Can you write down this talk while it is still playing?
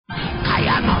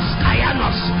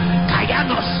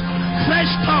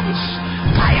tongues.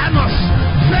 Kayanos.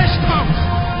 Fresh tongues.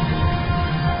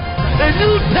 A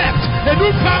new depth. A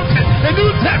new fountain. A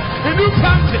new depth. A new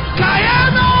fountain.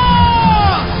 Kayanos.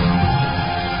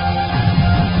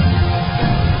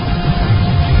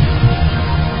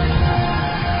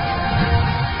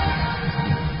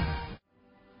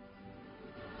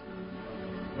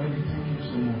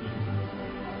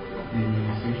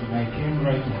 I came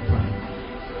right on time.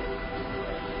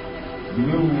 The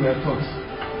way we were taught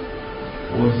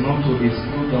was not to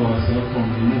exclude ourselves from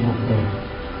the move of God.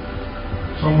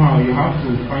 Somehow you have to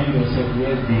find yourself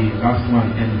where the last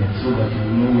one ended so that you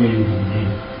know where you will begin.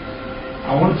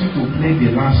 I want you to play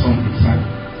the last song beside,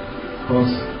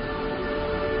 because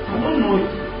I don't know,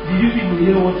 did you people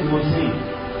hear what he was saying?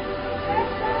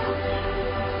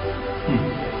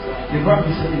 The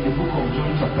Bible said in the book of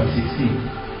John chapter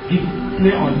 16,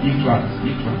 play on E flat.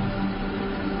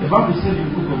 The Bible said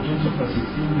in the book of John chapter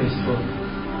 16 verse 12,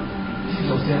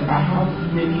 Jesus said, I have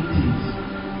many things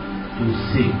to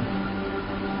say,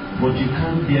 but you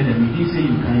can't bear them. He didn't say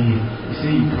you can't hear. He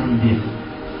said you can't bear.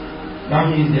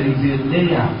 That means there is a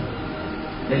layer,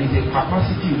 there is a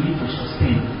capacity you need to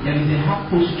sustain. There is a heart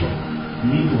posture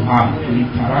you need to have to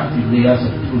interact with layers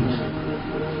of truth.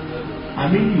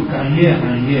 I mean, you can hear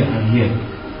and hear and hear,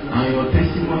 and your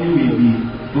testimony will be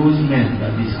those men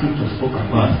that the scripture spoke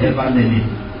about ever learning,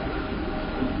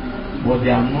 but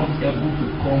they are not able to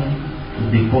come to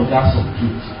the borders of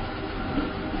truth.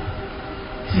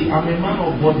 See, I'm a man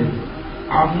of body.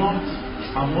 I'm not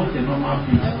a normal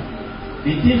preacher.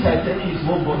 The things I tell you is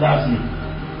what bothers me.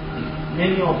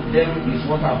 Many of them is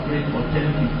what I've prayed for 10,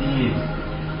 15 years.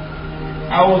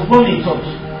 I was born in church,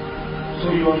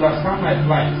 so you understand my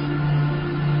plight.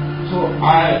 So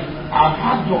I've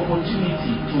had the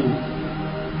opportunity to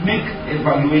make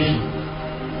evaluation.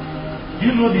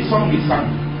 Do you know the song we sang?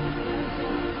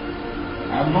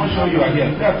 I'm not sure you are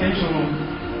here. Pay attention.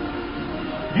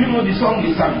 Do you know the song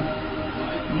we sang?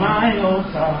 My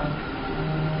altar,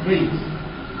 wait.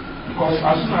 Because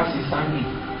as soon as he sang it,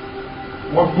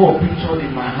 what God pictured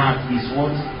in my heart is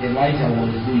what Elijah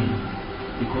was doing.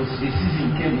 Because the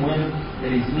season came when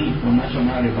there is need for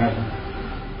national revival.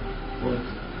 But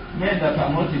men that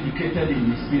are not educated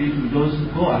in the spirit will just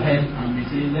go ahead and be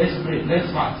saying, let's pray, let's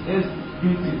fast, let's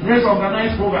do things, let's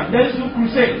organize program, let's do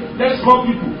crusade, let's call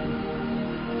people.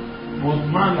 But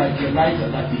man like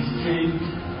Elijah that is trained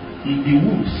in the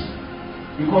woods,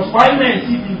 because while men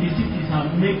sit in the cities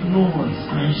and make noise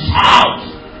and shout,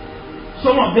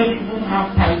 some of them even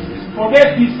have titles.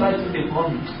 Forget these titles they call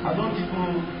me. I don't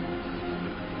even.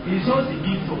 It's just the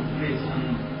gift of grace,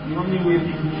 and the only way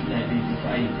people should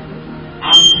identify it.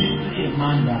 I'm simply a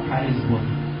man that carries body.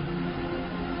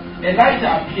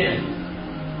 Elijah appeared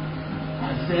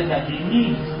and said that the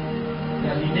need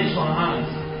that the nation has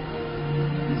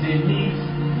is a need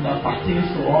that pertains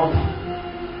to altar.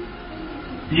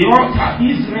 The altar,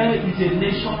 Israel is a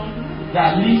nation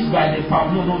that lives by the power.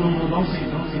 No, don't sing,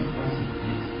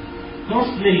 please.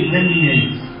 Just play it, let me hear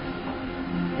it.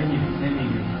 Let me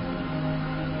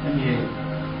hear it.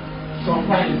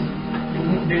 Sometimes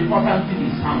the important thing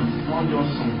is sounds, not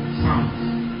just sounds,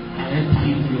 and enter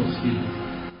into your spirit.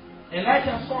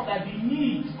 Elijah saw that the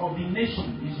need of the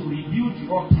nation is to rebuild the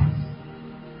altars.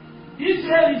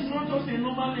 Israel is not just a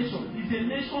normal nation, it's a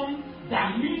nation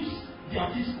that lives their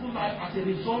physical life as a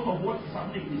result of what is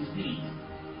happening in the spirit.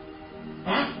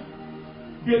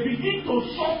 They begin to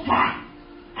suffer,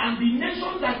 and the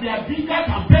nations that they are bigger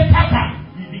and better than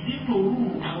will begin to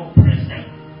rule and oppress them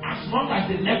as long as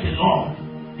they left the Lord.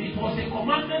 It was a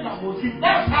commandment that was given.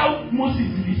 That's how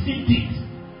Moses received it.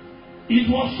 It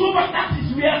was so that that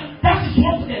is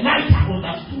what Elijah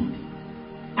understood.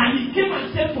 And he came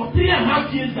and said, for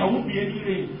 3.5 years there won't be any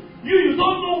rain. You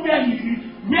don't know where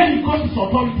he got his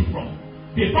authority from.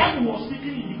 The Bible was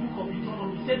speaking in the book of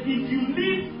Deuteronomy. He said, if you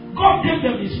leave, God gave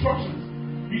them instructions.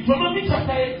 Deuteronomy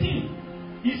chapter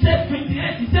 18. He said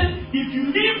 28. He said, if you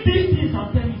leave these things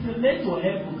and then he said, let your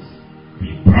heavens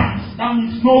be brass. That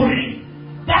means no rain.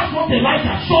 That's what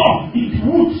Elijah saw in the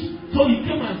woods. So he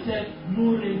came and said,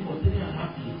 no rain for 3.5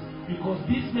 years. Because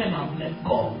these men have left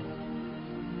God.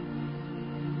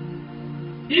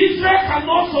 Israel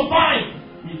cannot survive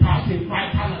without a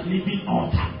vital and living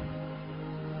altar.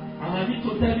 And I need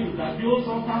to tell you that those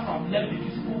altars have left the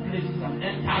physical places and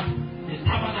entered the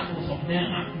tabernacles of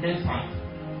men's hearts.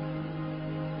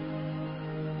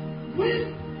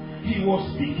 When he was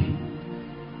speaking,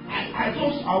 I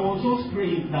was just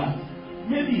praying that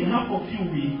maybe half of you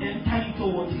will enter into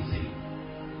what he said.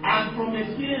 And from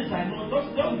experience, I know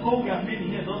just because we are many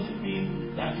here doesn't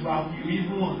mean that you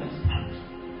even understand.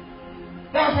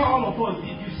 That's how all of us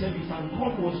did this service, and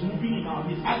God was moving in our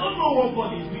midst. I don't know what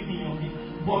God is doing in your midst,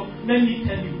 but let me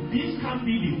tell you, this can't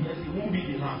be the first, it won't be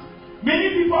the last.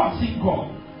 Many people have seen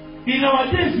God. In our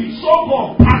days, we saw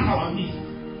God pass our midst.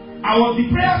 The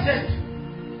prayer set.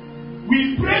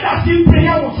 We prayed as if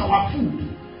prayer was our food.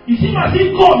 It seemed as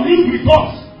if God lived with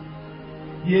us.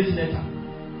 Years later,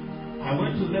 I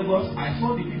went to Lagos. I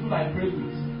saw the people I prayed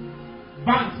with.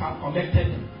 Banks have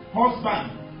collected them.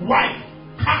 Husband, wife,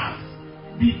 cars.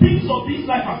 The things of this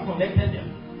life have collected them.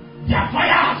 Their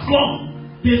fire has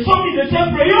gone. They saw me, they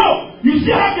said, pray, yo, you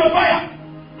still have your fire.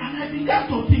 And I began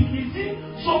to think, is it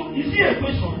a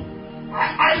question?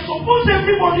 I suppose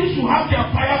everybody should have their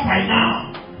fire by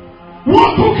now.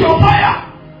 What took your fire?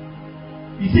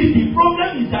 You see, the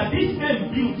problem is that these men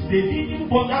built, they didn't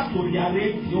bother to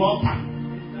rearrange the altar.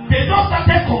 They just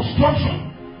started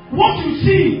construction. What you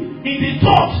see in the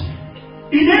church,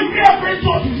 in every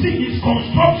church you see is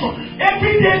construction.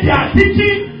 Every day they are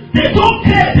teaching, they don't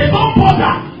care, they don't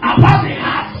bother about the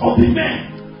heart of the men.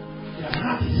 Their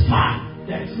heart is far.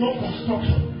 There is no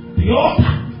construction. The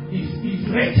altar is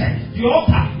wretched. The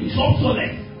altar is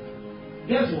obsolete.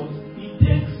 Guess what? It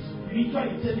takes spiritual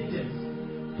intelligence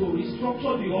to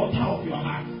restructure the altar of your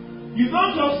heart. You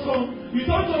don't just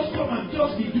come and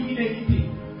just be doing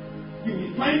anything. You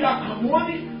will find out I'm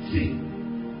warning. See,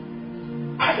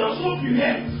 I just hope you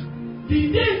heard.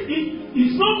 The day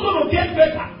is not going to get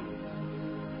better.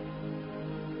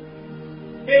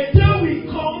 A day will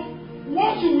come,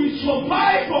 what you will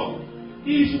survive on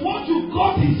is what you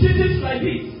got in seasons like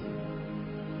this.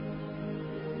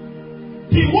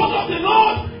 The word of the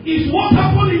Lord is what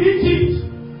happened in Egypt.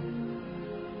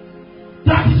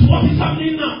 That is what is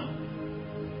happening now.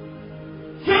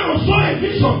 Pharaoh saw a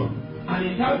vision, and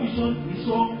in that vision he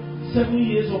saw 7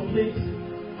 years of plague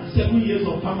and 7 years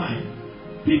of famine.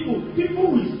 People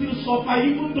will still suffer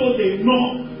even though they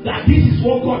know that this is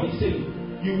what God is saying.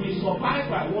 You will survive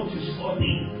by what you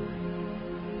study.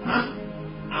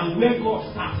 And where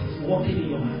God starts is working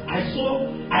in your hand. As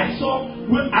soon as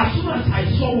I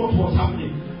saw what was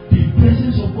happening, the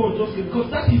presence of God just came, because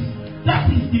that is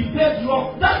the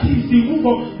bedrock, that is the move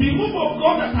of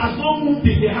God that has not moved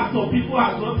in the heart of people,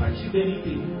 has not achieved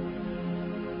anything.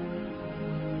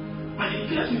 And in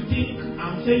case you think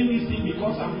I'm saying this thing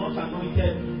because I'm not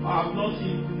anointed or I'm not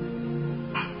seen,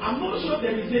 I'm not sure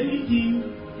there is anything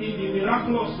in the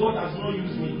miraculous God has not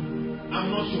used me. I'm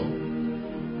not sure.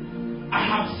 I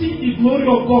have seen the glory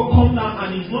of God come down,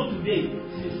 and it's not today,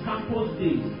 since campus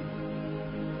days.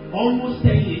 Almost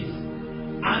 10 years.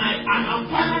 And I'm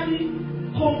finally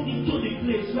come into the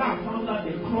place where I found out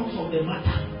the crux of the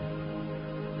matter.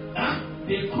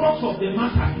 The crux of the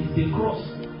matter is the cross.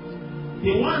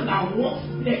 The one that walks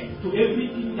death to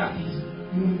everything that is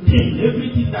mundane,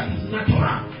 everything that is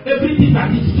natural, everything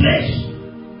that is flesh.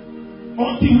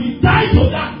 Until we die to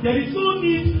that, there is no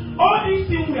need. All these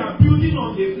things we are building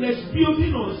on the flesh,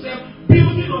 building on self,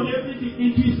 building on everything,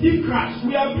 it will still crash.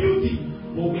 We are building,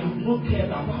 but we have not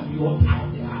cared about the altar of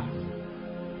the heart.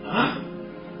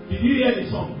 Did you hear the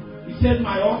song? He said,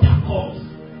 "My altar calls."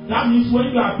 That means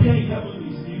when you appear in heaven,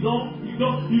 you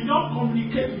don't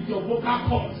communicate with your vocal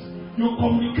cords. You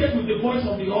communicate with the voice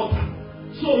of the altar.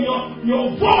 So your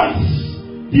voice,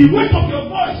 the weight of your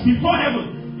voice before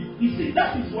heaven. You see,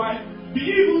 that is why. Do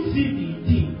you even see the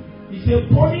thing? It's a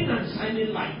burning and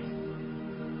shining light.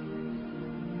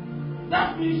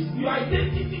 That means your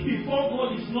identity before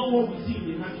God is not what we see in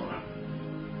the natural.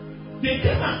 They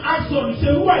came and asked John, he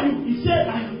said, "Who are you?" He said,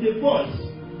 "I am the voice."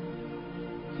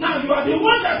 Now you are the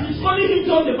one that is calling him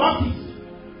John the Baptist.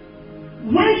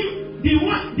 When the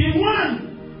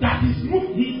one that is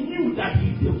moved, he knew that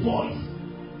he is the voice.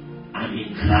 And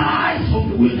he cries from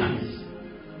the wilderness.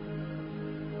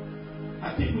 I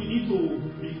think we need to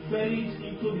be buried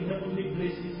into the heavenly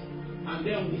places, and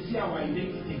then we see our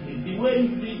identity again. The way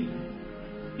he lived.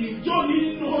 If John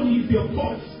didn't know he is the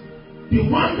voice, the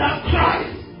one that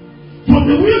cries from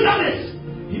the wilderness,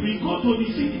 he will go to the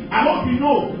city. I hope you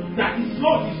know that his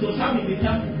Lord is to serve in the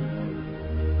temple.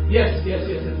 Yes.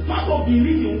 Part of the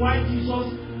reason why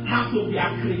Jesus had to be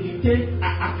accredited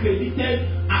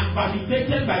and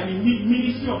validated by the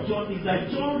ministry of John is that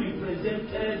John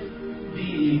represented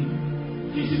the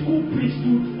physical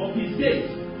priesthood of his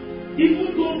days.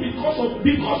 Even though because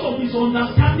of his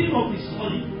understanding of his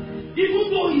calling, even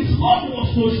though his Lord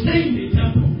was to stay in the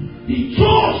temple, he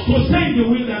chose to stay in the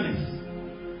wilderness.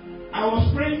 I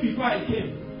was praying before I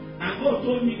came, and God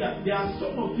told me that there are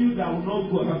some of you that will not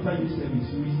go after this service.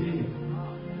 You will stay here.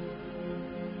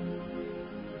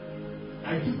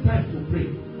 I took time to pray.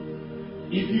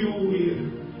 If you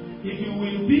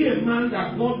will be a man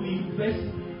that God will invest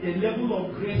a level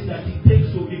of grace that it takes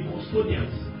to be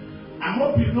custodians. I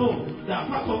hope you know that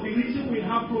part of the reason we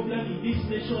have problem in this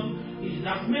nation is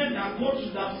that men that God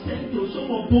should have sent to some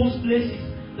of those places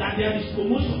that there is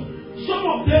promotion. Some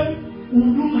of them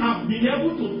wouldn't have been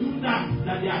able to do that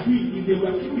they are doing if they were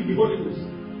filled with the Holy Ghost.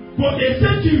 But they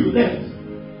sent you left.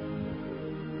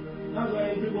 That's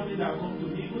why everybody that comes to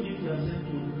me, even if you are sent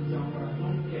to Zamfara,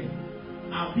 don't care.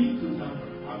 I've been to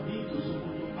Zamfara, I've been to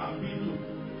Sokoto, I've been to.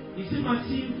 It seems as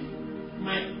if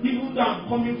even though I'm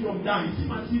coming from down, it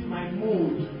seems as if my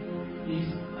mode is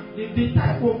the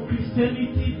type of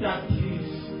Christianity that is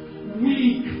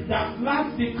weak, that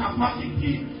lacks the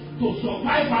capacity to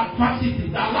survive adversity,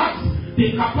 that lacks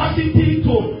the capacity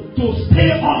to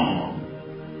stay on.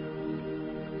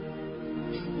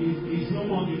 It's no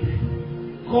more needed.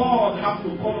 God has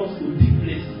to call us to deep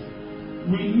places.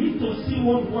 We need to see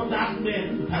what that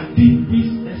man can do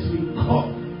business with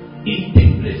God in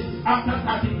deep places. After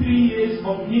 33 years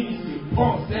of ministry,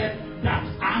 Paul said that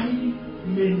I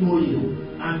may know you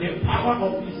and the power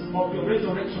of your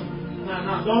resurrection.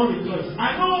 Now don't rejoice.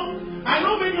 I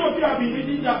know many of you have been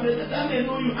reading that they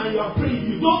know you and you are praying.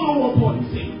 You don't know what Paul is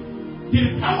saying.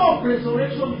 The power of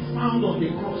resurrection is found on the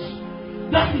cross.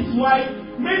 That is why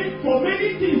for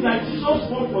many things that Jesus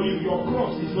fought for you, your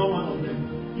cross is not one of them.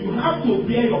 You have to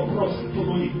bear your cross and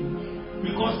follow him.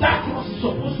 Because that cross is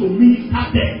supposed to minister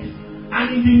death. And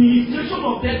in the ministration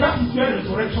of death, that is where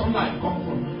resurrection life comes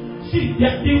from. See,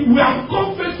 we have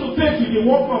come face to face with the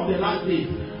work of the last day.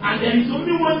 And there is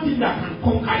only one thing that can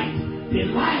conquer it. The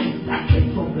life that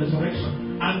came from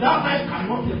resurrection. And that life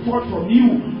cannot depart from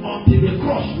you until the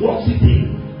cross walks it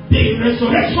in. The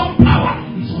resurrection power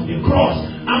is on the cross.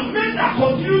 And men that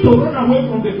continue to run away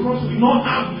from the cross will not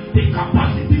have the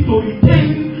capacity to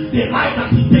retain the life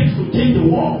that it takes to change the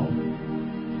world.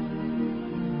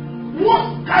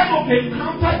 What kind of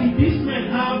encounter did these men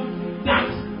have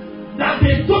that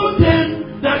they told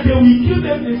them that they will kill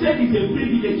them? They said it's a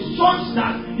privilege, such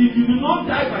that if you do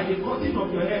not die by the cutting of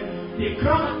your head, they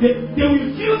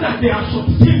will feel that they are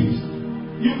subsumed.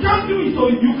 You can't do it,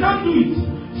 or you can't do it.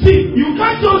 See, you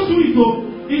can't just do it, though.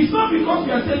 It's not because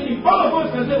we are saying all of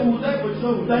us can say we'll die for Jesus,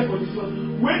 we'll die for Jesus.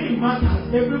 When it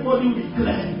matters, everybody will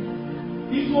declare.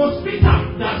 It was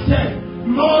Peter that said,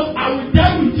 Lord, I will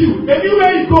die with you.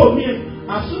 Anywhere you go, me.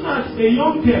 As soon as a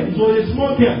young girl, it was a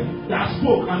small girl that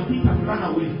spoke, and Peter ran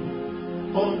away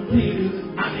until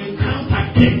an encounter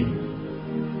came.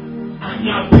 And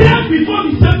he appeared before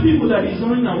the same people that he's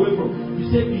running away from. He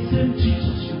said, the same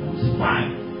Jesus you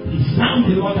crucified, he's now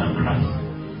the Lord and Christ.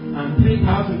 And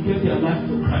 3,000 gave their life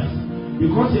to Christ.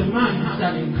 Because a man had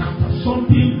an encounter,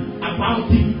 something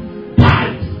about him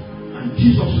died, and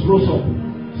Jesus rose up.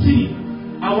 See,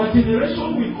 our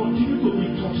generation will continue to be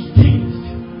transfixed.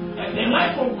 And the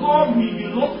life of God will be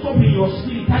locked up in your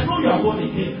spirit. I know you are born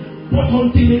again. But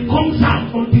until it comes out,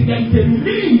 until there is a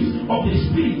release of the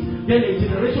spirit, then a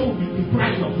generation will be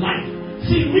deprived of life.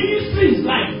 See, ministry is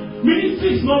life.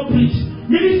 Ministry is not preach.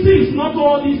 Ministry is not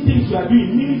all these things you are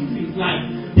doing. Ministry is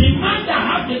life. The man that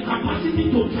has the capacity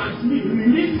to transmit,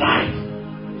 release life,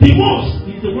 the most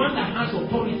is the one that has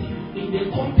authority in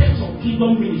the context of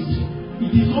kingdom ministry.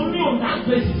 It is only on that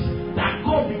basis that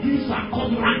God begins to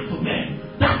accord rank to men.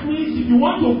 That means if you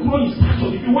want to grow in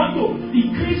stature, if you want to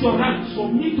increase your rank,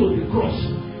 submit to the cross.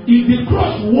 If the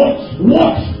cross works.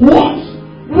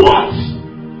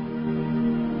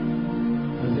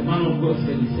 As the man of God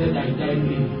said, he said, I died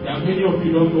daily. There are many of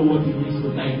you don't know what it means to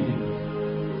die daily.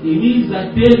 It means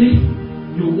that daily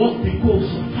you walk the coals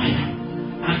of fire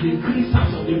and the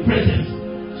crystals of the presence,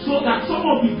 so that some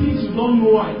of the things you don't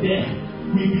know are there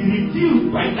will be revealed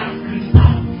by that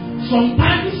crystal.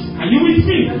 Sometimes, are you with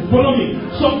me? Follow me.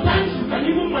 Sometimes you can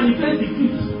even manifest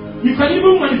defeat. You can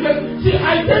even manifest. See,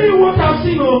 I tell you what I've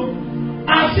seen.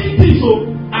 I've seen things.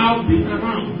 I've been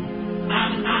around,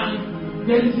 and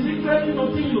there is literally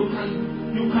nothing you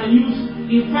can use.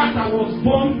 In fact, I was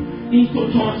born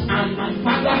into church, and my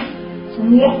father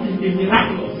walked in the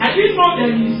miraculous. I didn't know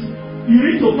there is. You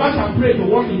need to fast and pray to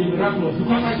walk in the miraculous,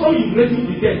 because I saw you raising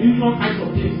the dead, doing all kinds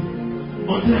of things.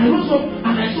 Until I rose up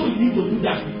and I saw you need to do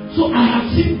that. So I have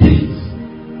seen things.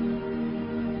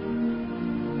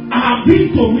 I have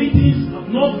been to meetings,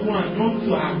 not one, not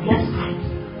two, I have lost count.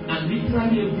 And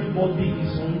literally everybody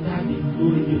is under the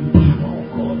glory, the power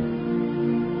of God.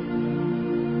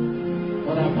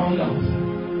 But I found out,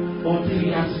 until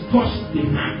he has touched the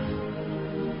hand,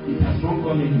 it has not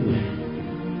gone anywhere.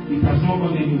 It has not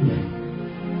gone anywhere.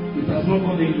 It has not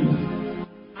gone anywhere.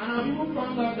 And I've even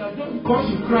found out that just because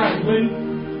you cry when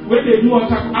they do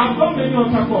altar, I've done many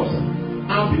altar calls,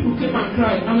 and people came and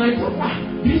cried, and I thought,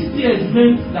 these tears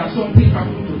meant that something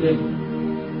happened to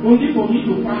them. only for me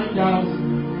to find out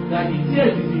that the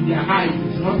tears is in their eyes,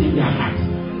 it's not in their heart.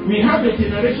 We have a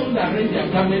generation that rent their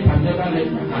garment and never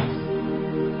left their heart.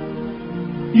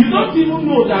 You don't even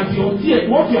know that your tears,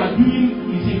 what you are doing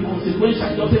is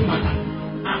inconsequential, doesn't matter.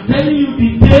 I'm telling you, the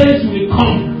days will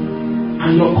come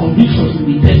and your convictions will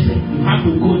be tested. You have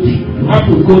to go deep. You have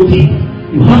to go deep.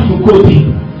 You have to go deep.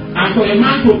 And for a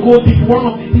man to go deep, one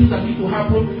of the things that need to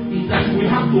happen is that we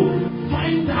have to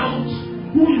find out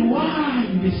who you are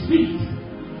in the spirit.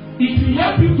 It will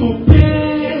help you to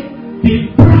pay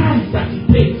the price that it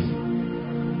takes.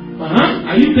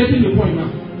 Are you getting the point now?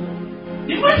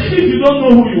 Imagine if you don't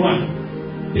know who you are.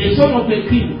 The son of the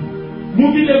king,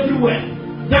 moving everywhere.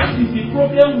 That is the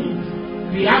problem with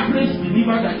the average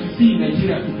believer that you see in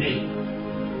Nigeria today.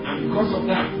 And because of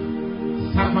that,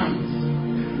 servants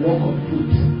walk on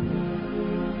foot.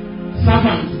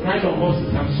 Servants ride on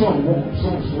horses and sons walk on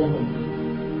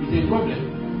foot. It's a problem.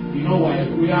 You know why?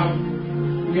 We are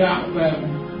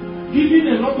giving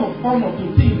a lot of honor to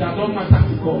things that don't matter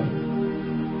to God.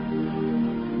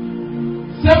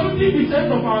 70%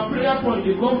 of our prayer point,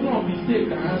 the governor of the state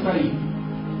can answer it.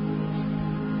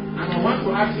 And I want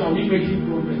to ask you, are we making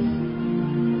progress?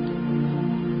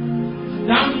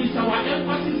 That means our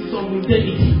emphasis is on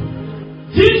modernity.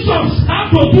 Jesus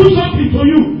has to do something to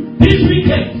you this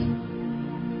weekend.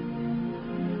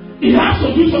 He has to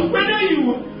do something.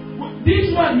 This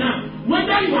one now,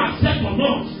 whether you accept or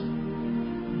not,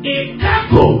 a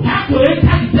cargo has to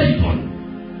enter the territory.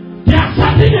 There are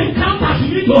certain encounters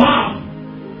you need to have.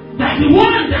 That the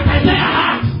one that Isaiah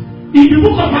had in the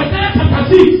book of Isaiah chapter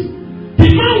 6, the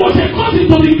man was a cousin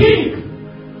to the king.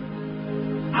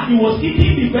 And he was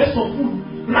eating the best of food,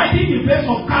 riding the best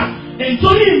of cars,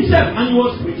 enjoying himself, and he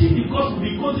was preaching the gospel,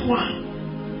 the cozy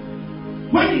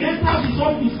one. When he enters his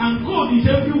office and God is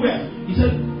everywhere, he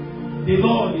said, the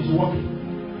Lord is working.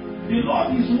 The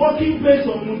Lord is working based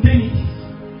on mundanities.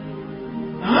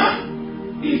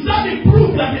 Is that the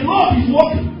proof that the Lord is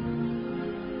working?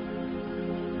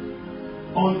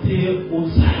 Until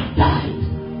Uzziah died.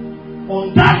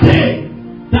 On that day,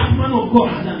 that man of God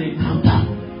had an encounter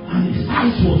and his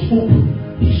eyes was open.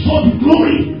 He saw the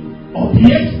glory of the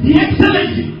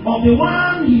excellency of the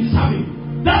one he is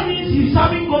serving. That means he's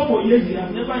serving God for years. He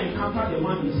has never encountered the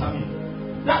one he's serving.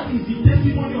 That is the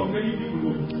testimony of many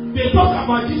people. They talk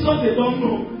about Jesus, they don't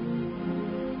know.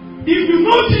 If you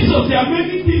know Jesus, there are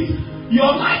many things.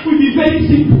 Your life will be very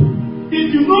simple.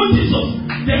 If you know Jesus,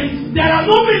 there are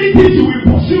no many things you will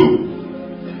pursue.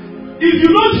 If you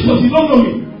know Jesus, you don't know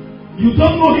him. You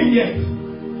don't know him yet.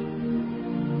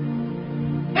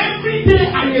 Every day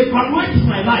I evaluate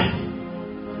my life.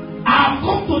 I have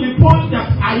come to the point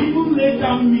that I even laid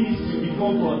down ministry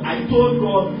before God. I told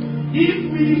God, if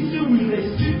ministry will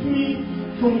restrict me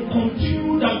from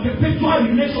continued and perpetual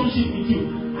relationship with you,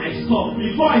 I stop.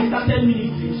 Before I started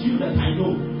ministry, it's you that I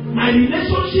know. My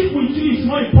relationship with you is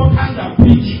more important than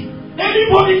preaching.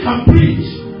 Anybody can preach,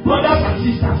 brothers and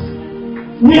sisters.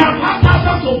 We have had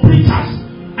thousands of preachers,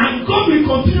 and God will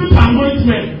continue to anoint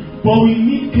men, but we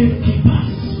need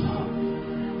gatekeepers.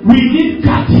 We need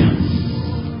guardians.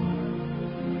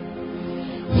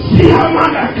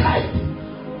 Siamanakai,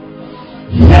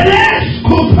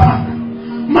 Fereskopa,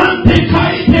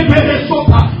 Mantekai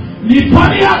Teberesopa,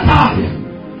 Lipariataya.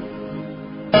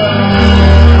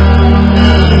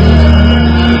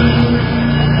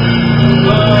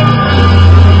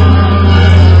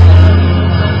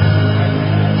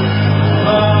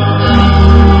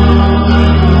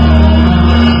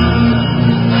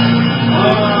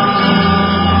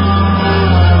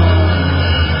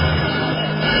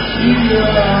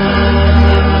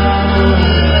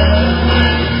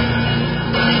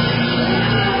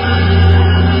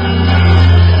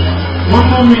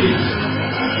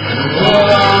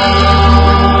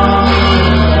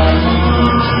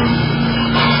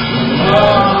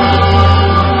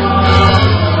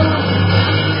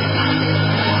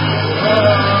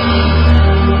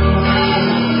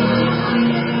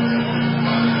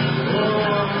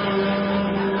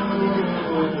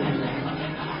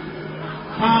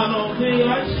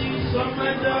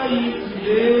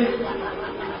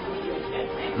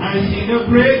 I see the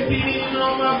breaking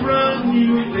of a brand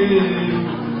new day.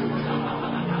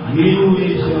 New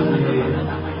is the day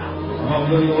of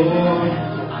the Lord,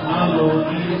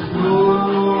 alone is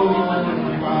glorified.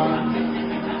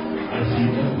 I see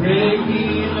the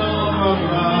breaking of a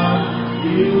brand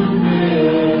new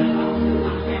day.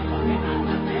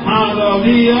 Out of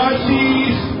the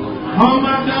ashes, I'm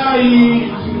dying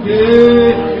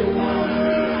today.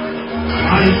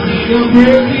 I see the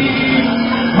breaking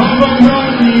of a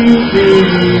brand new day.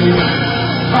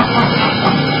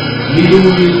 New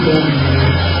is the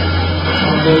day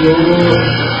the Lord,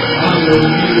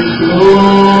 alone is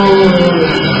glorified.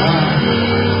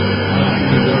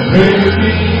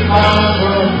 Breaking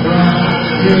our ground,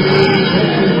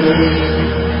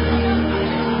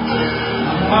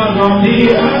 out of the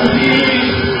earth,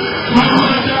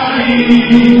 paradise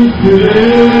today.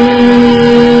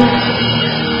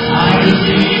 I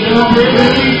see the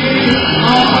breaking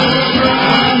of a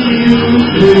brand new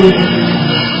day.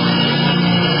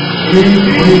 In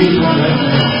the presence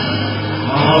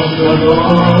of the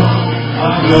Lord,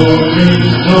 alone is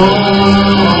glorified.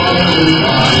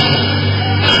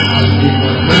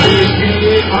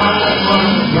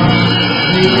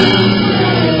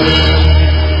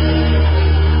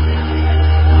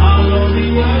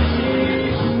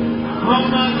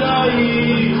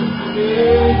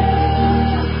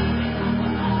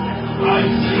 I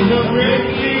see the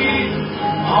breaking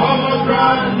of a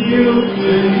brand new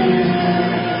day.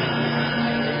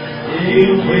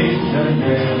 In the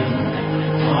name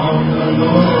of the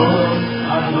Lord,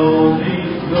 alone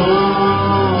is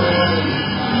Lord.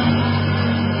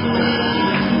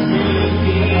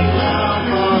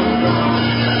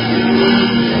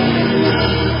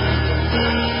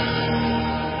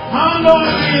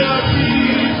 Hallelujah,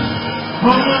 peace,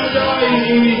 hallelujah,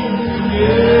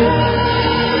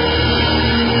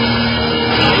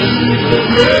 the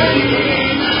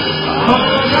breaking of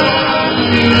a brand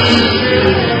new day.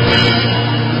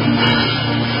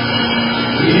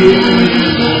 In the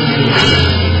name of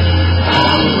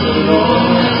the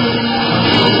Lord,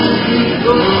 alone is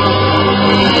Lord.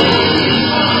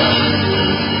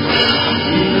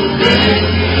 In the breaking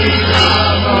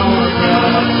of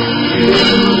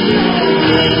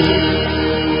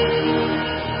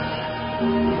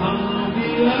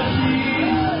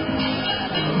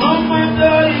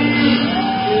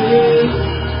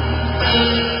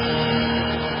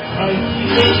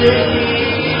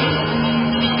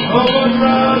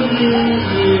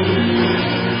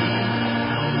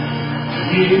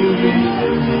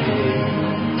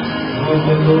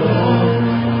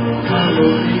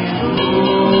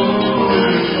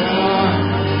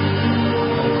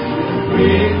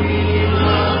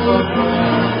our brand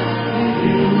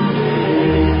new day.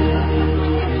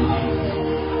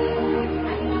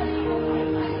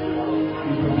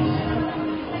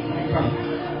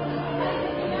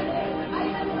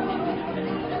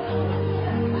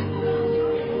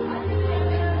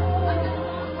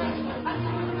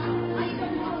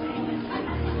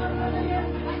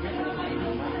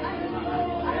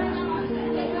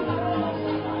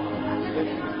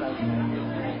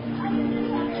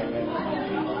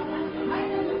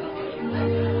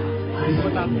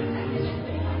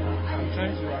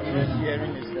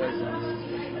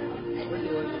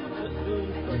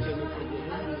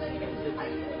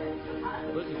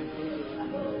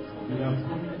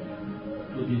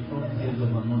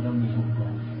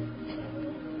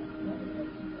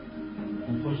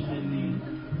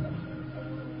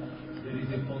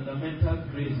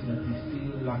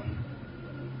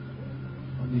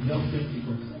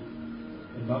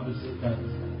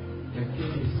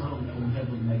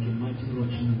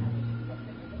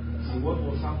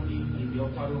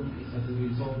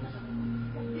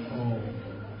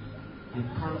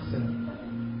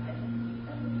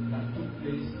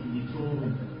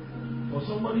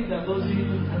 Somebody that doesn't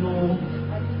know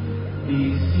the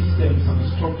systems and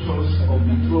structures of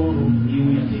the throne room, you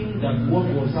will think that what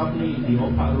was happening in the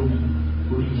upper room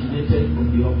originated from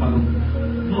the upper room.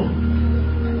 No,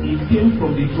 it came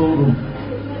from the throne room.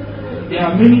 There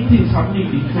are many things happening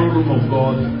in the throne room of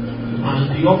God,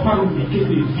 and the upper room became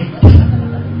a victim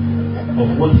of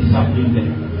what is happening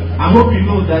there. I hope you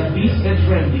know that this earth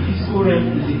realm, the physical realm,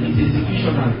 is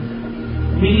executionary.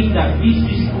 Meaning that this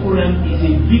physical realm is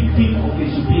a victim of a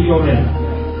superior realm.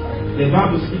 The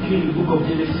Bible speaking in the book of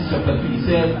Genesis chapter 3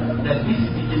 says that this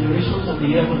is the generations of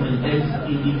the heaven and earth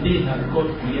in the day that God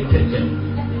created them.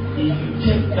 If you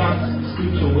check that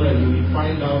scripture well, you will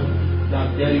find out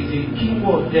that there is a key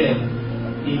word there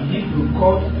in Hebrew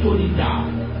called Tolida.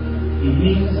 It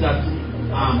means that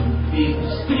the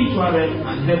spiritual realm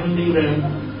and heavenly realm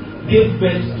gave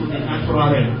birth to the natural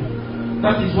realm.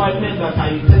 That is why men that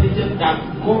are intelligent, that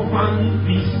govern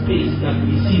this space that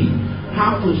we see,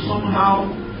 have to somehow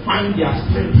find their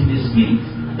strength in the spirit.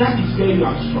 That is where you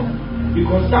are strong.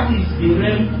 Because that is the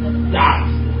realm that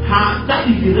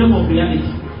is the realm of reality.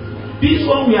 This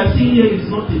one we are seeing here is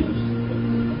nothing.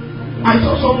 I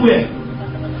saw somewhere,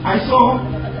 I saw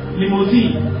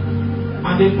limousine,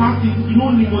 and they parked it,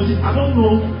 limousine, I don't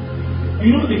know,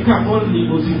 the car called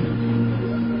limousine.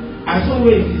 I saw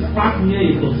where it is parked near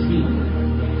a dustbin.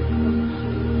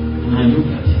 And I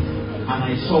looked at it and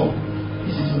I saw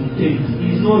this spontaneity.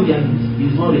 It is not reality.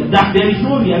 It is not that there is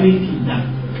no reality in that.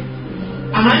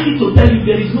 And I need to tell you,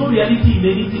 there is no reality in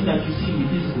anything that you see in the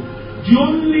physical. The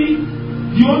only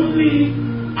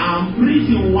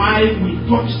reason why we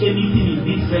touch anything in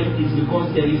this realm is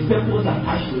because there is purpose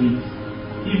attached to it.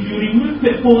 If you remove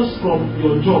purpose from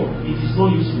your job, it is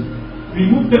not useful.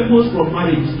 Remove purpose from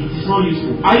marriage, it is not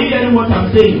useful. Are you hearing what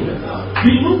I'm saying?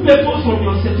 Remove purpose from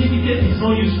your certificate, it is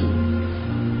not useful.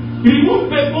 Remove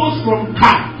purpose from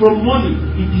car, from money,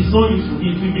 it is not useful.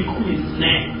 It will become a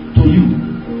snare to you.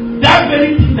 That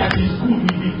very thing that is good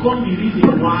will become the reason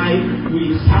why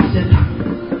we serve Satan.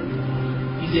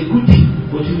 It's a good thing,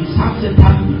 but you will serve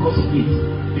Satan because of it.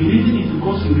 The reason is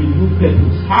because you remove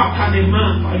purpose. How can a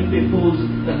man find purpose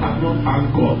that have not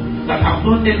found God, that have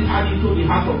not entered into the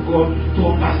heart of God to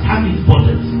understand His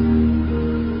burdens?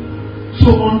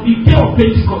 So on the day of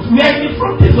Pentecost, we are in the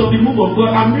frontiers of the move of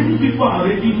God, and many people are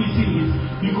already missing it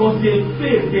because they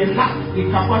fail, they lack the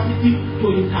capacity to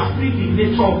interpret the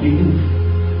nature of the move.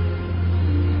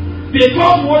 They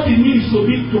thought what it means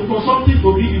for something to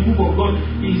be the move of God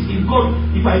is in God.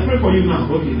 If I pray for you now,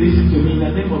 okay, listen to me in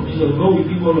the name of Jesus. God will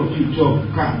give all of you job,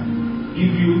 car,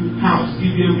 give you house,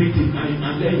 give you everything,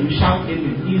 and then you shout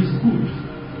amen. He is good.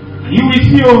 And you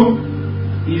with me,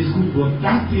 He is good. But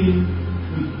that thing,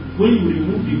 when you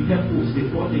remove the purpose, the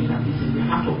body that is in the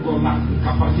heart of God lacks the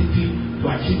capacity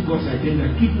to achieve God's agenda.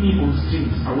 Keep me on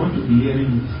strings. I want to be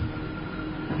hearing it.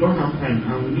 I don't have time,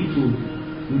 and we need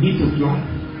to fly.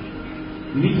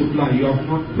 You need to fly. You have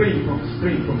not prayed from.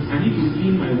 I need to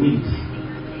feel my wings.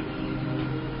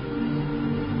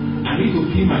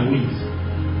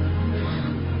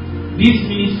 This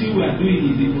ministry we are doing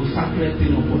is the most sacred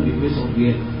thing upon the face of the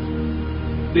earth.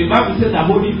 The Bible says that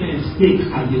holy men spake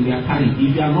as they were carried.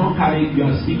 If you are not carried, you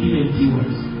are speaking empty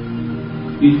words.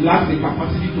 It lacks the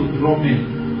capacity to draw men.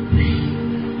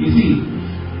 You see,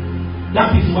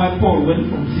 that is why Paul went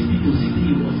from city to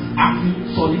city. He was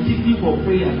asking, soliciting for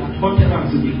prayer that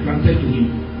utterance will be granted to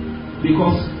him.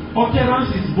 Because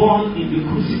utterance is born in the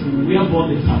crucible where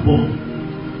burdens are born.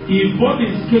 If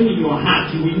burdens came in your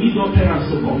heart, you will need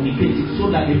utterance to communicate it so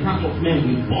that the heart of men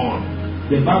will burn.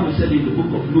 The Bible said in the book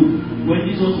of Luke, when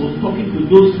Jesus was talking to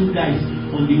those two guys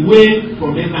on the way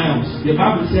from Emmaus, the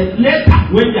Bible said, later,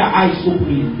 when their eyes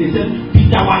opened, they said, did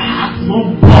our hearts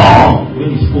not burn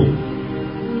when he spoke?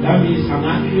 That means an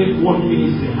accurate word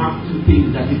ministry have two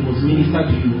things that it must minister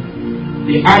to you.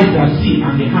 The eyes that see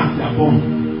and the heart that burn.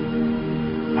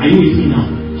 Are you with me now?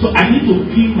 So I need to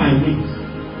feel my wings.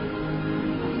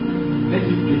 Let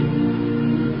it play.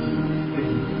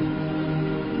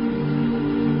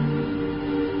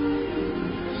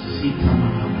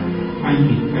 Find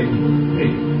me. Pray.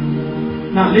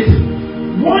 Now listen.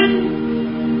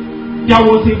 When there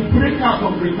was a breakout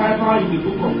of revival in the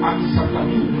book of Acts chapter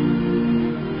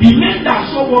 2, the men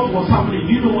that saw what was happening,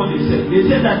 you know what they said? They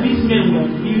said that these men were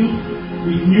filled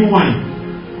with new wine.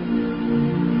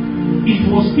 It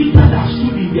was Peter that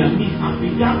stood in their midst and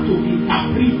began to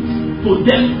interpret to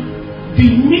them the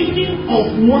meaning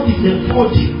of what is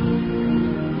enforcing.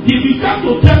 He began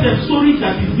to tell them stories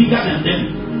that is bigger than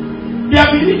them. They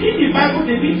have been reading the Bible,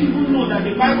 they didn't even know that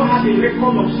the Bible has a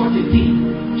record of such a thing.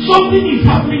 Something is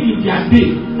happening in their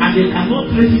day and they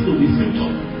cannot trace it to the scripture.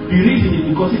 The reason is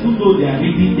because even though they are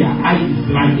reading, their eyes is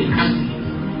blind, they can't see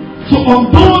it. So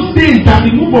on those days that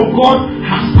the move of God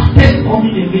has started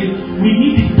coming again, we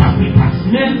need interpreters,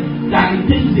 men that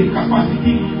retain the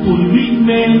capacity to lead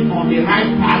men on the right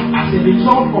path as a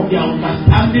result of their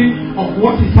understanding of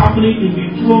what is happening in the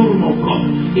throne room of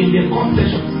God, in the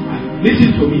concessions.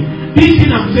 Listen to me. This thing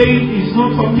I'm saying is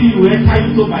not something you enter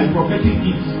into by prophetic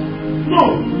gifts.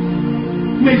 No.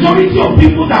 Majority of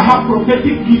people that have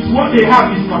prophetic gifts, what they have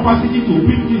is capacity to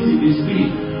bring things in the spirit.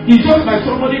 It's just like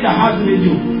somebody that has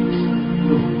radio.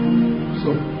 No.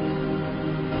 Stop.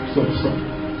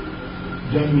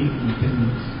 Join me in 10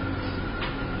 minutes.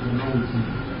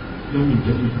 Join me in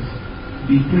 10 minutes.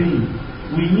 Be praying.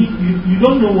 We need you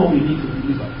don't know what we need to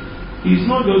deliver. It's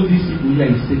not just these people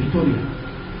here, it's territorial.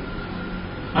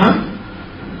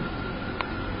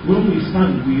 When we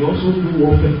stand, we also do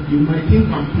warfare. You might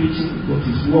think I'm preaching, but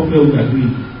it's warfare we are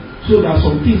doing. So that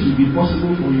some things will be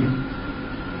possible for you.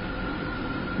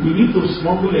 We need to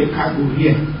smuggle a cargo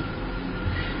here.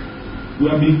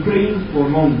 We have been praying for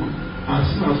long. As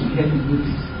soon as we get the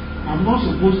notice, I'm not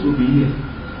supposed to be here.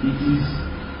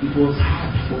 It was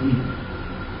hard for me.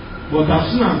 But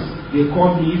as soon as they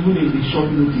called me, even in the short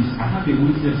notice, I have a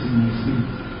witness in my spirit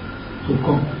to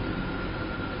come.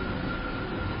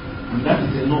 And that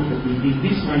is enough for me. In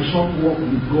this my short walk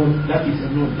with God, that is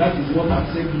enough. That is what has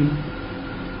saved me.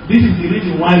 This is the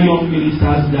reason why young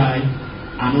ministers die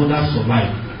and others survive.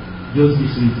 Just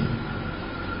this reason.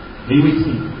 Are you with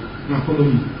me? Now follow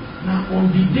me. Now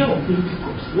on the day of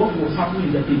Pentecost, what was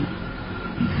happening that day?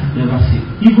 He can never say.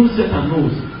 Even Satan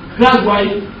knows. That's why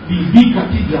the big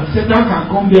cathedral, Satan can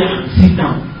come there and sit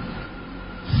down.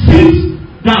 Sit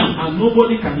down and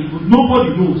nobody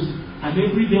knows. And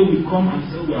every day we come and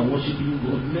say we are worshiping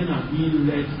God. Men are being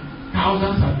led,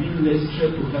 thousands are being led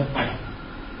straight to hellfire.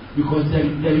 Because there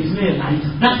is no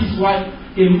Elijah. That is why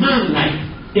a man like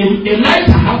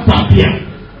Elijah has to appear.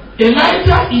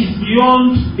 Elijah is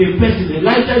beyond a person.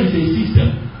 Elijah is a system.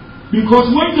 Because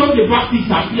when John the Baptist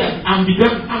appeared and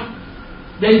began,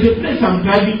 there is a place I'm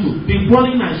driving to, the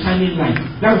burning and shining light.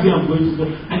 That's where I'm going to go.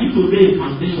 I need to lay a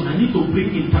foundation. I need to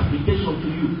bring interpretation to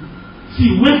you.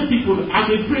 See, when people, I'm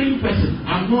a praying person.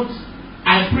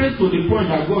 I pray to the point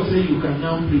that God says you can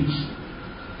now preach.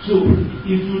 So,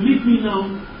 if you leave me now,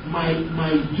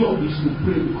 my job is to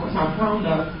pray, because I found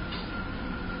that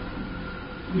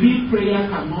real prayer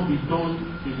cannot be done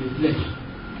in the flesh.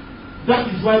 That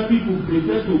is why people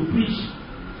prefer to preach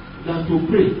than to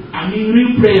pray. I mean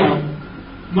real prayer,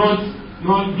 not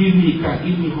give me a car,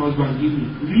 give me husband, give me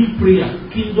real prayer,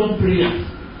 kingdom prayer.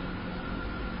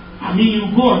 I mean you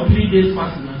go on 3 days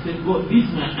fasting and say, God, this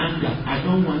is my anger, I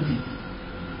don't want it.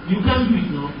 You can't do it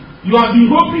now. You have been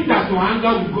hoping that your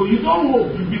anger will go. You don't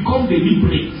hope, you become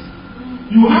deliberate.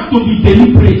 You have to be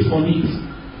deliberate on it.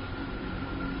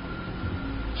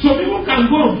 So people can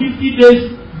go on 50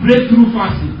 days breakthrough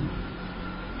fasting.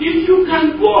 If you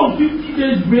can go on 50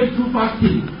 days breakthrough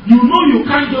fasting, you know you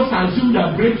can't just assume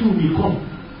that breakthrough will come.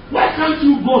 Why can't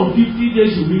you go on 50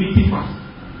 days humility fast?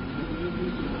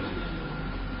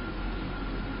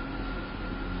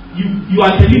 You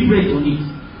are deliberate on it.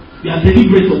 You are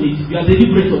deliberate on it. You are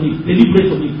deliberate on it. Deliberate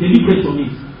on it. Deliberate on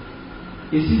it.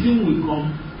 A season will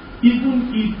come, even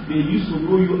if they used to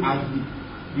know you as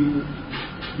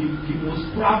the most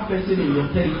proud person in your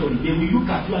territory, they will look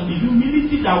at you, and the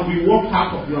humility that will be worked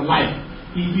out of your life,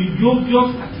 it will be obvious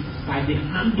that it is by the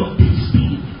hand of the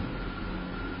Spirit.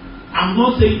 I'm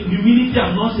not saying humility,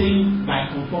 I'm not saying by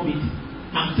conformity.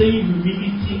 I'm saying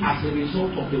humility as a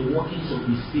result of the workings of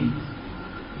the Spirit.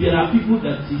 There are people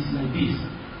that is like this.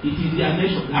 It is their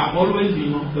nation. They have always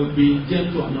been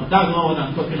gentle. No, that's not what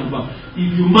I'm talking about.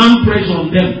 If you mount pressure on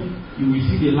them, you will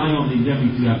see the lion in them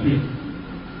if you appear.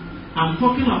 I'm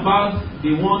talking about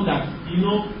the one that,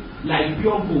 like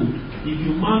pure gold. If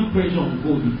you mount pressure on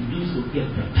gold, it begins to get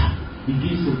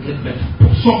better.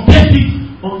 Subject it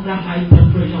under high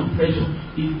temperature and pressure.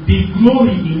 The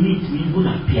glory in it will even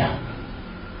appear.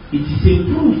 It is a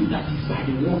proof that is by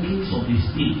the workings of the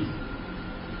Spirit.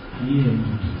 And here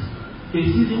it. A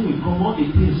season will come, all the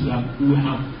things we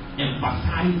have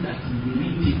emphasized that is the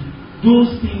real thing.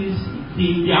 Those things,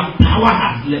 their power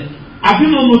has left. Have you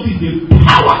not noticed the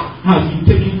power has been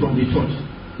taken from the church?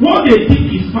 What they think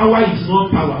is power is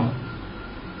not power.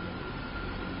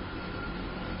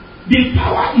 The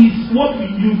power is what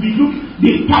you'll be looking.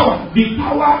 The power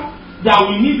that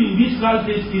we need in these last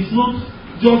days is not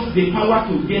just the power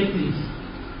to get things.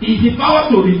 It's the power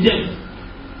to reject.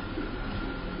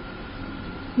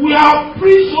 We have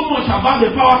preached so much about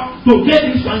the power to get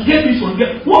this one, get this one,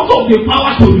 what of the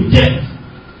power to reject?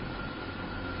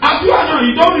 As you are now,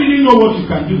 you don't really know what you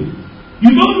can do.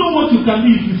 You don't know what you can do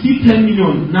if you see 10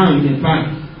 million now in the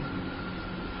bank,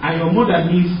 and your mother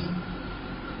needs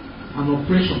an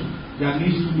operation that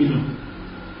needs 2 million.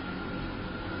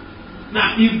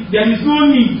 Now, if there is no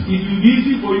need, it will be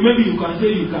easy for you. Maybe you can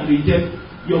say you can reject.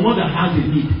 Your mother has a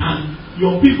need, and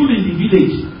your people in the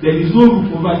village, there is no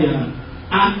roof over their land.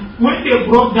 And when they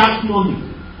brought that money,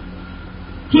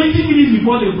 20 minutes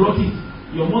before they brought it,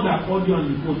 your mother called you on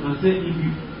the phone and said,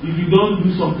 if you don't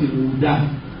do something, we will die.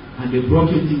 And they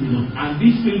brought 20 million. And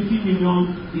this 20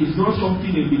 million is not something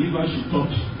a believer should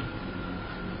touch.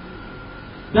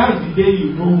 That's the day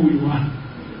you know who you are.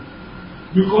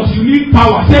 Because you need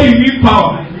power. Say you need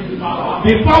power.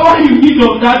 The power you need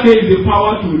on that day is the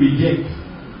power to reject.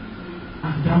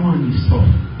 And that one is tough.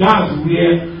 That's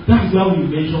where we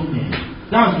measure men.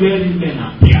 That's where these men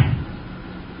appear.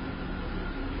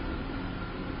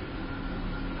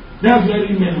 That's where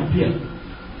these men appear.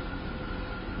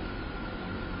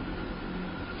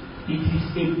 It is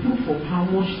a proof of how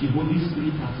much the Holy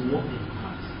Spirit has worked in your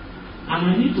heart. And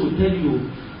I need to tell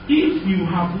you, if you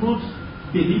have not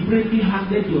deliberately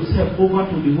handed yourself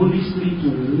over to the Holy Spirit to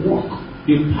work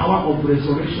the power of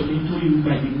resurrection into you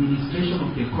by the ministration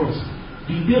of the cross,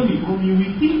 the day will come, you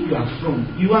will think you are strong.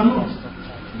 You are not.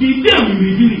 The day will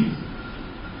reveal it.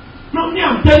 Now, me,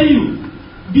 I'm telling you,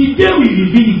 the day will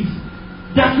reveal it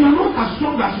that you are not as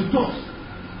strong as you thought.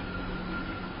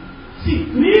 See,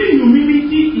 real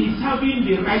humility is having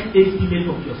the right estimate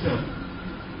of yourself.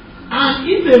 And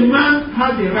if a man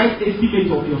has the right estimate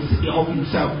of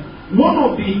himself, one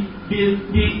of the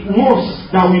words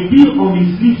that will be on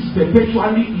his lips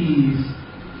perpetually is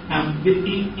that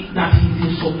he is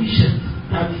insufficient,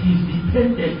 that he is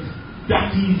dependent,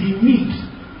 that he is in need.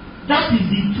 That is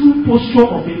the true posture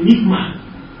of a meek man.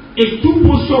 A true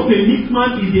posture of a meek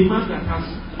man is a man that has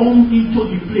come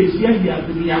into the place where he has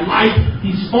realized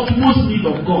his utmost need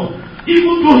of God.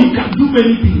 Even though he can do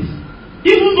many things,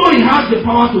 even though he has the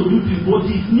power to do things, but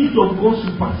his need of God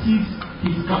supersedes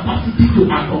his capacity to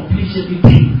accomplish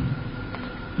anything.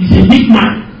 He's a meek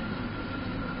man.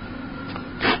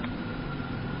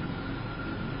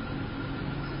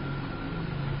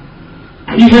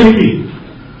 Are you hearing me?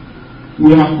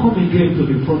 We have come again to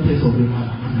the frontiers of the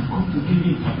Father, and I come to give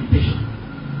you interpretation.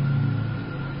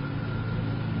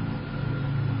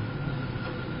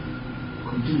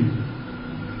 Continue.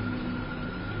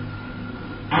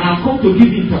 And I've come to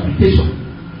give you interpretation.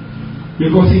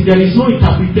 Because if there is no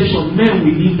interpretation, men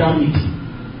will leave that meeting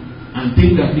and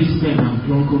think that these men have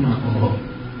drunken alcohol.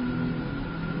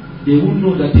 They won't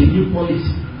know that a new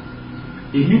policy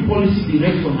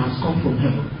direction has come from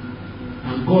heaven.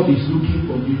 And God is looking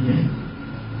for new men.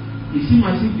 It seems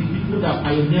as if the people that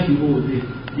pioneered the whole day,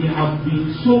 they have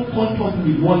been so caught up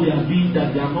with what they are doing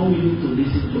that they are not willing to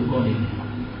listen to God anymore.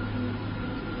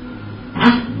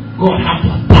 God has to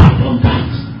adapt on that.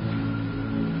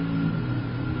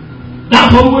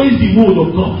 That's always the mode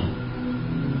of God.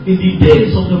 In the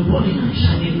days of the burning and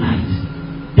shining light,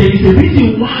 there is a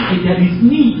reason why there is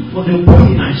need for the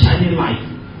burning and shining light.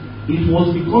 It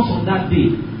was because on that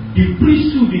day, the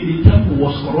priesthood in the temple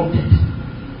was corrupted.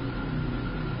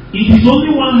 It is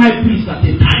only one high priest at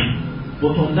a time.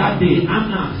 But on that day,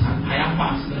 Annas and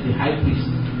Caiaphas were the high priest.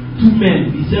 Two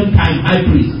men, the same time, high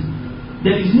priest.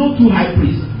 There is no two high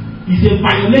priests. It's a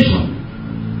violation.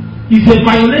 It's a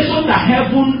violation that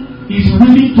heaven is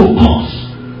willing to cause.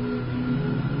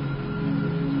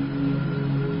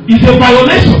 It's a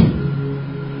violation.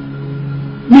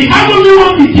 We have only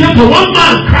one mediator, one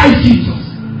man, Christ Jesus.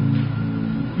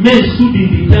 Men stood in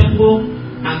the temple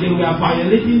and they were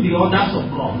violating the orders of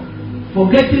God,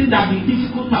 forgetting that the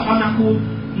physical tabernacle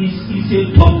is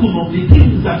a token of the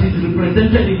things that is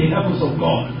represented in the heavens of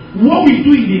God. What we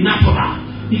do in the natural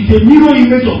is a mirror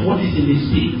image of what is in the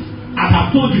spirit, as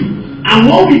I've told you. And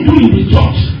what we do in the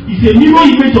church is a mirror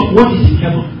image of what is in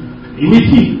heaven. You will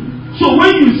see. So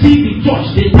when you see the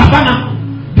church, the tabernacle,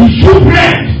 the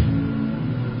shewbread,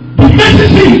 the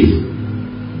messages,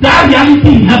 that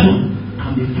reality in heaven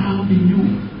can be found in you,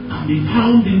 can be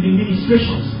found in the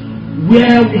ministrations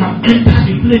where we have entered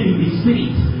the plane in the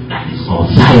spirit that is called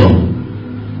Zion.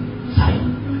 Zion.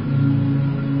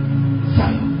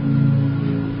 Zion.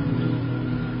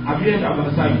 Have you heard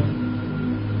about Zion?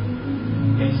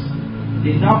 Yes.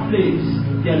 In that place,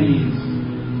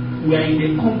 we are in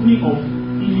the company of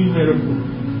innumerable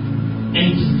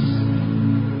angels.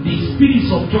 The spirits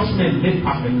of just men made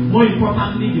perfect. More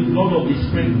importantly, the blood of the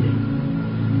sprinkling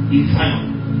is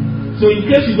Zion. So in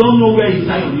case you don't know where is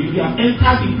Zion, if you have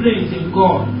entered the place in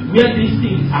God where these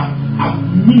things have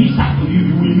ministered to you,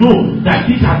 you will know that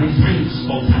these are the signs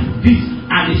of Zion. These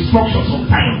are the structures of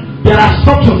Zion. There are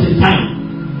structures in Zion.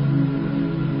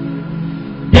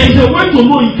 There is a way to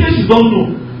know in case you don't know.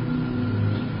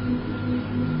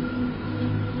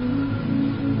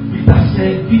 Peter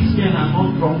said, these men are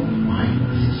not drunk with wine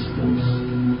as he supposed.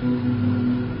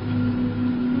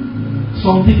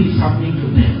 Something is happening to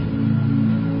them.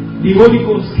 The Holy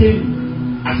Ghost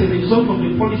came as a result of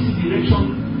the policy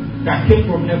direction that came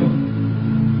from heaven.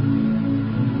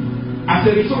 As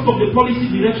a result of the policy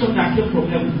direction that came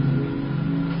from heaven,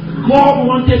 God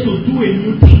wanted to do a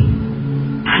new thing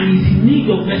and is in need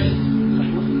of vessels.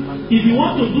 If you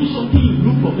want to do something, you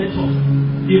look for vessels.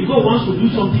 If God wants to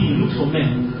do something, he looks for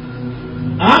men.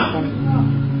 Huh?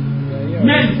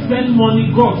 Men spend money,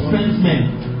 God spends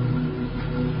men.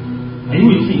 Are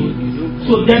you with me?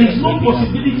 So there is no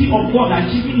possibility of God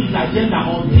achieving his agenda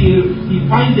until he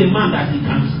finds a man that he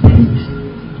can spend.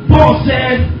 Paul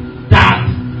said that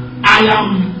I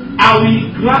will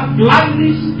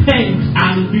gladly spend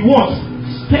and be what?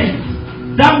 Spent.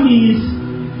 That means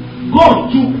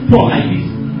God took Paul like this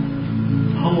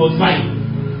and was buying.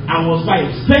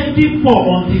 Spending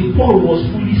Paul until Paul was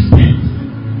fully spent.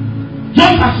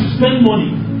 Just as you spend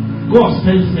money, God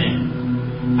spends men.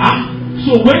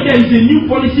 So when there is a new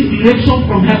policy direction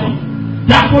from heaven,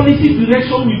 that policy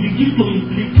direction will begin to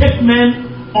implicate men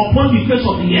upon the face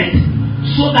of the earth,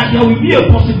 so that there will be a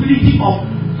possibility of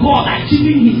God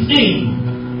achieving his aim.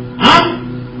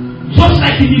 Just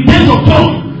like in the days of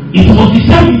John, It was the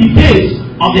same in the days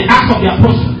of the Acts of the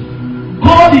Apostles.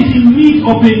 God is in need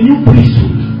of a new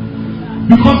priesthood.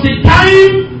 Because the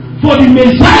time for the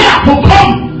Messiah to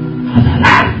come has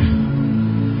arrived.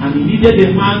 And he needed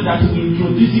a man that will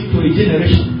introduce him to a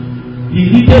generation. He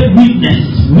needed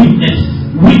witnesses.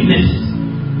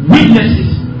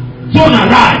 John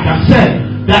arrived and said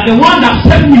that the one that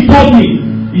sent me told me.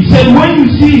 He said, when you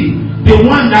see the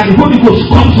one that the Holy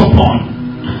Ghost comes upon,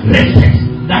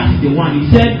 rested, that is the one. He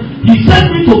said, he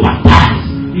sent me to baptize.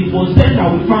 It was then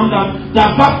that we found out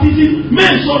that baptism,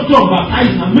 men saw John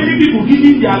baptizing, and many people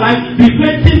giving their life,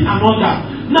 repenting and all that.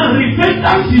 Now,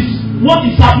 repentance is what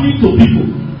is happening to people.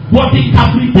 But the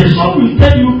interpretation will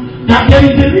tell you that there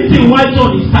is a reason why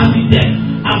John is standing there,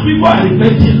 and people are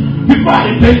repenting.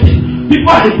 But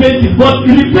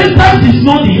repentance is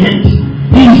not the end.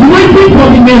 He is waiting for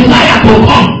the Messiah to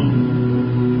come.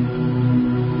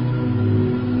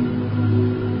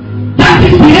 That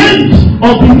is the end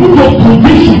of the move of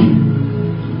conviction.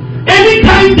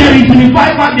 Anytime there is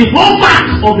revival, the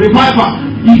hallmark of revival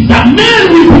is that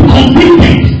men will be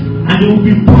convicted and they will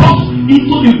be brought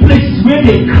into the places where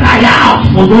they cry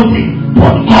out for nothing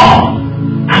but God.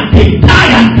 And they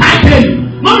die and die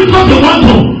daily. Not because they want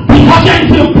to, because there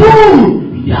is a pull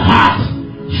in their heart.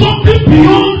 Something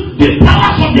beyond the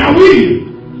powers of their will.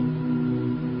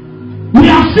 We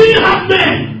have seen how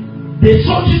men, they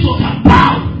saw Jesus and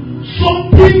bowed.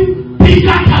 Something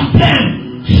bigger than them,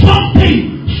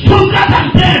 something stronger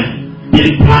than them.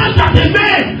 The plans that they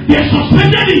made, they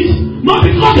suspended it, not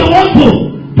because they want to,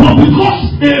 but because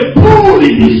they pull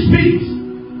in the spirit.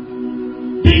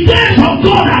 The days of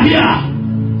God are here,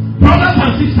 brothers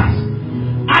and sisters.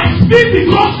 I speak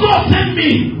because God sent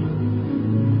me.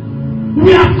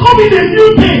 We are coming a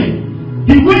new day.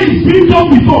 The way it's been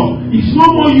done before is no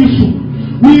more useful.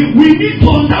 We need to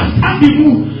understand the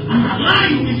move and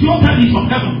align with the authorities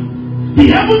of heaven. The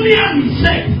heavenly army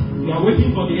said, we are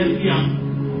waiting for the heavenly army.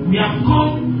 We have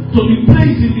come to the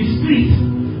place in the street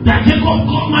that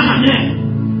Jacob called Mahanaim,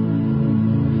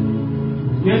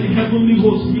 where the heavenly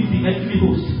host meets the earthly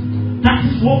host. That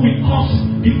is what we cause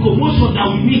the commotion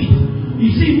that we need. You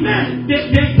see, men,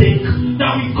 they think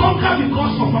that we conquer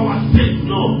because of our strength.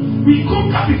 No, we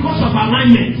conquer because of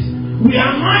alignment. We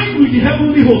align with the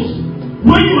heavenly host.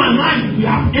 When you align, we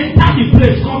have entered the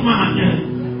place called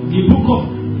Mahanaim. The book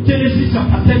of Genesis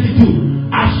chapter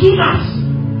 32. As soon as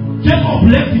Jacob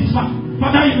left his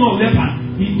father-in-law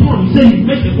Laban, he turned. He said he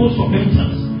made the most of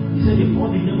themselves. He said they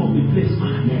called the name of the place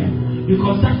Mahanaim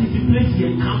because that is the place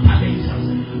he encountered themselves.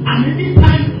 And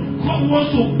anytime God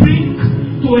wants to bring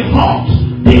to a halt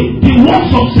the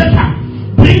works of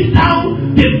Satan, bring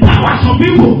down the powers of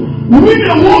evil, win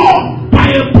a war by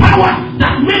a power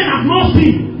that men have not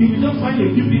seen. He will just find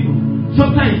a few people,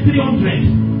 sometimes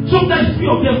 300, sometimes 3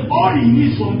 of them. All he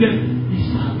needs from them is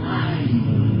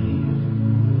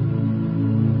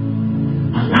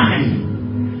align.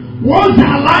 Once they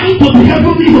align to the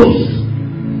heavenly host,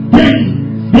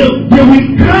 then they will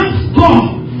grant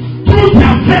God through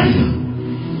their vessel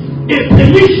a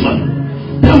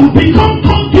permission. They will become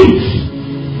conduits.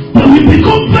 They will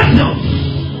become vessels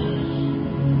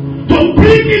to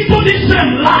bring into this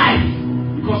same life.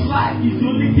 Because life is the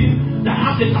only thing that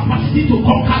has the capacity to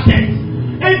conquer death.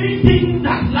 Anything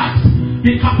that lacks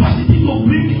the capacity to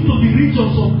bring into the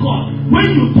regions of God,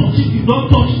 when you touch it, you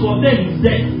don't touch God, then it's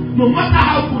dead. No matter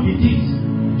how good it is.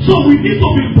 So we need to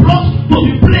be brought to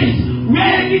the place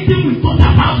where anything we thought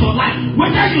about your life,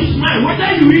 whether you smile,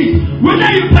 whether you eat, whether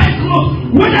you buy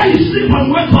clothes, whether you sleep and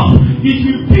wake up, it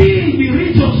will be in the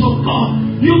regions of God.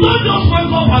 You don't just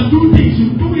wake up and do things,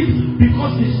 you do it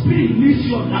because the Spirit leads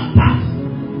you on that path.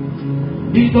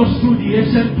 Lead us through the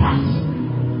ancient path,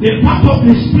 the path of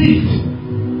the Spirit,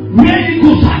 where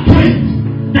eagles are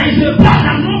trained. There is a path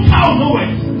that no fowl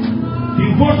knoweth. The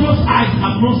vulture's eyes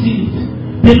have not seen it.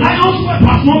 The lion's web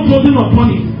has not trodden upon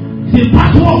it. The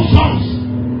pathway of songs.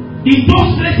 In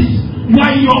those places, you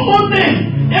are in your own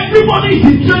name. Everybody is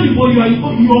in training, but you are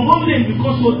in your own name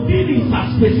because your dealings are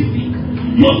specific.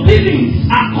 Your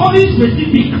dealings are calling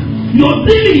specific. Your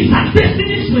dealings are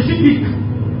destiny specific.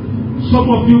 Some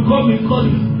of you God will call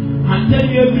you and tell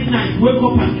you every night, wake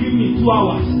up and give me 2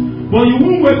 hours. But you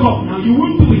won't wake up now. You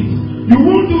won't do it. You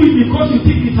won't do it because you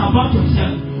think it's about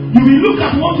yourself. You will look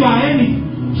at what you are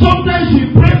earning. Sometimes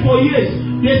you pray for years.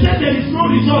 They say there is no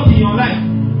result in your life.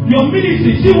 Your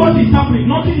ministry, see what is happening.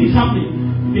 Nothing is happening.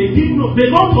 They didn't know.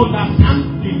 They don't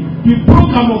understand the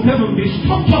program of heaven, the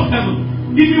structure of heaven.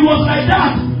 If it was like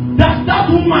that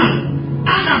woman,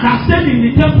 Anna that stayed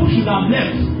in the temple should have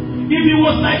left. If it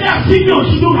was like that,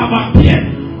 Simeon shouldn't have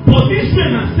appeared. But these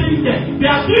men are staying there. They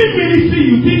are doing ministry.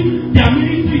 You think their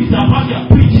ministry is about their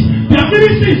preaching. Their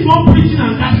ministry is not preaching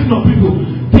and gathering of people.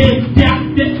 They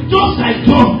just like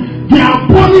John, they are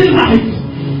burning lights.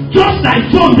 Just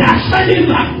like John, they are shining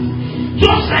lights.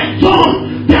 Just like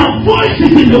John, their voice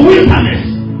is in the wilderness.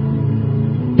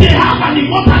 They have an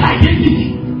immortal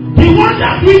identity. The one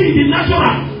that doing in the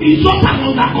natural is just an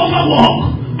undercover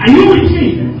work. Are you with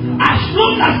me? As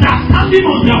long as they are standing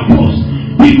on their post,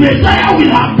 the Messiah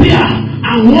will appear,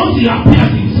 and once he appears,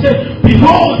 he will say,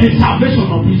 behold the salvation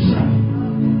of Israel.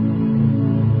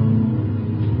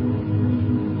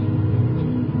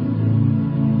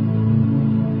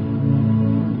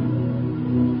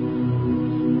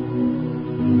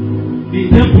 The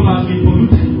temple has been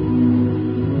polluted.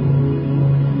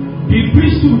 The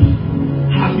priesthood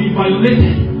has been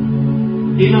violated.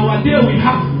 In our day we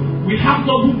have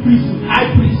double priesthood,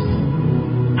 high priest.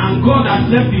 And God has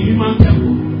left the human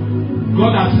temple.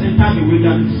 God has entered the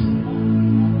wilderness.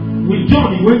 With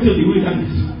John, he went to the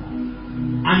wilderness.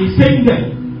 And he's saying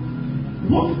that,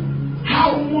 what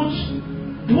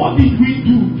did we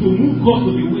do to move God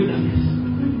to the wilderness?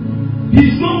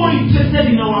 He's no more interested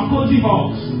in our cozy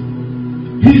halls.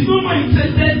 He's no more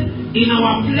interested in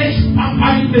our flesh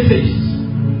pampering messages.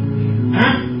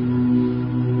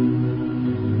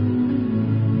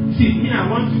 See, me, I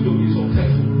want you to be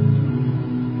successful.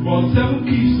 But 7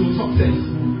 keys to success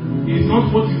is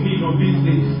not what you need on these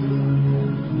days.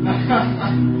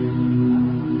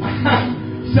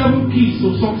 7 keys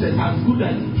to success, as good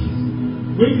as it is.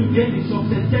 When you get the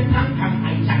success, Satan can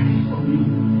hijack it from you.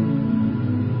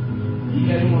 You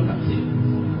hearing what I'm saying?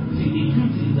 See, the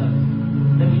truth is that,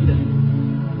 let me tell you,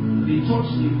 the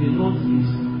church in the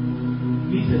Northeast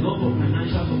needs a lot of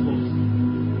financial support.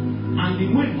 And the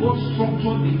way God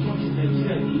structured the church in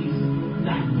Nigeria is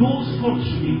that those funds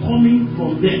should be coming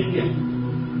from them here.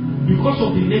 Because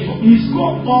of the nature. It's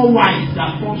God all wise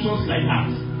that functions like that.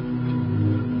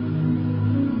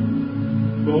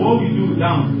 But what we do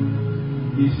now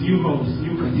is new homes,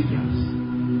 new cathedrals,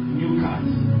 new cars,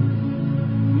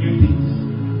 new things.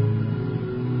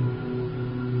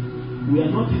 We are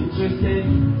not interested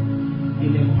in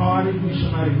empowering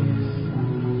missionaries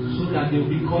so that they,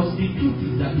 because the truth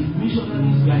is that the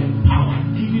missionaries were empowered,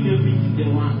 giving everything they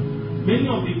want. Many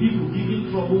of the people giving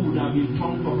trouble would have been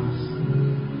tongue talkers.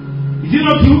 Is it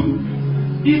not true?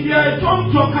 If you are a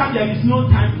tongue talker, there is no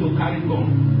time to carry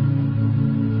gun.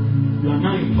 You are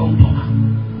now a tongue talker.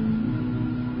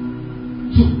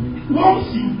 So once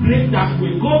you break that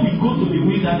way, God will go to the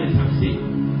wilderness and say,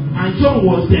 and John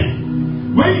was there.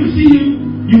 When you see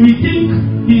him, you will think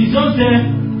he is just there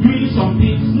doing some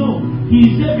things. No,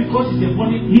 he is there because he's a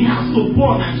body. He has to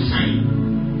burn and shine,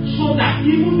 so that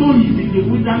even though he's in the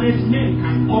wilderness, men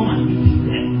can come and meet him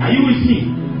there. Are you with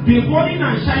me? The burning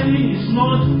and shining is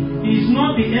not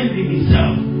the end in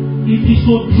itself. It is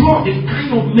to draw the kind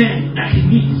of men that he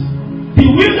needs. The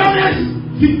wilderness,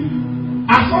 see,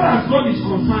 as far as God is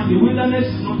concerned, the wilderness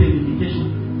is not a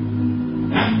limitation.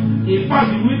 In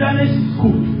fact, the wilderness is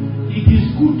good. It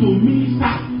is good to minister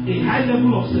a high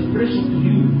level of separation to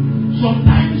you.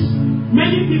 Sometimes,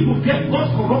 many people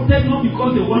got corrupted not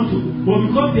because they want to, but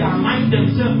because they align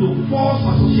themselves to false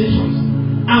associations.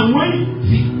 And when,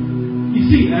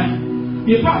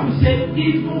 the Bible said,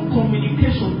 evil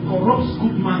communication corrupts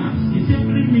good manners. It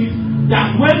simply means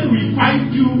that when we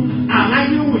find you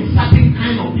aligning with certain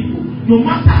kind of people, no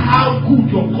matter how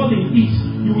good your calling is,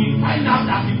 you will find out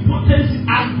that the potency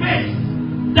at best,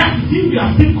 that is if you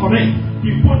are still correct,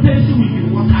 the potency will be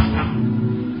watered down.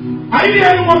 Are you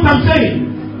hearing what I'm saying?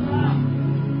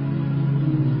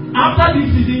 After this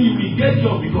season, you will get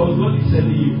job because God is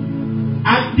sending you.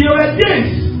 And there were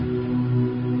days,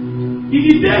 in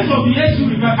the days of the SU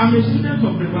revival, I'm a student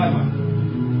of revival.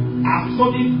 I've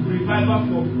studied revival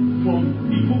from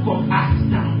the book of Acts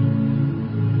down.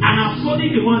 And I've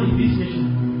studied the one in this nation.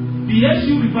 The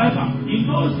SU revival, in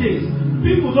those days,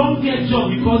 people don't get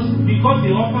job because they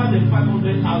offer them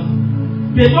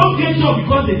 500,000. They don't get job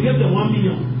because they gave them 1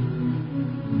 million.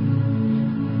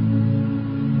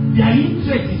 Their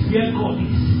interest is where God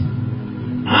is.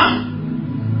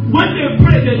 When they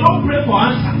pray, they don't pray for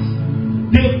answers.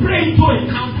 They pray into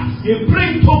encounters. They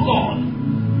pray into God.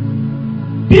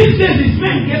 These days, if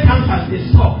men get answers, they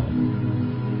stop.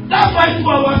 That's why 2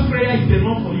 hours prayer is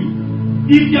enough for you.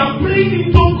 If you are praying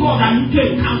into God and into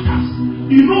encounters,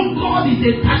 you know God is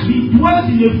eternity. He dwells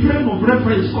in a frame of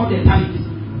reference called eternity.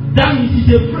 That means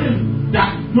it's a frame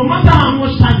that no matter how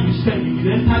much time you spend, if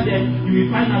you enter there, you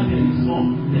will find out there is more.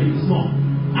 There is more.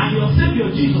 And your Savior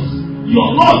Jesus,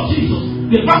 your Lord Jesus,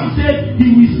 the Bible said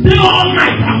he will stay all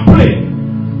night and pray.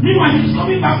 Meanwhile, he's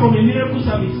coming back from a miracle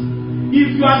service.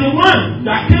 If you are the one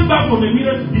that came back from the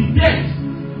miracle, the dead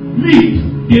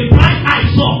lived, the blind eye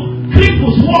saw,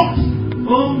 cripples walked.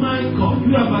 Oh my God,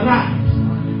 you have arrived.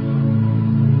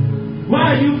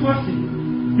 Why are you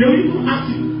fasting? They will even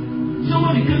ask you.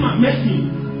 Somebody came and met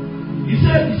me. He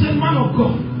said, man of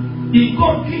God, if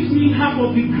God gives me half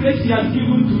of the grace He has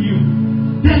given to you,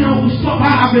 then I will stop.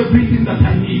 I have everything that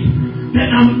I need. Then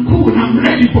I'm cool. I'm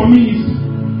ready for ministry.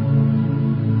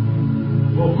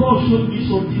 But God showed me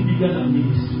something bigger than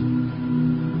ministry.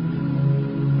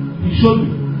 He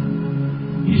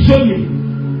showed me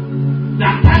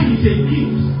that time is a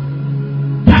gift.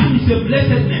 Time is a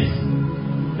blessedness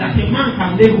that a man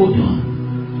can lay hold on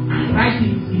and write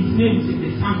his name in the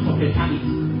sands of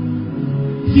eternity.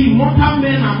 See, mortal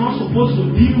men are not supposed to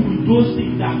deal with those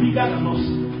things that are bigger than us.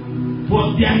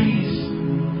 But there is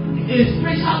a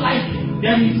special liking.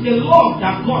 There is a love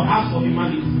that God has for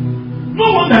humanity. No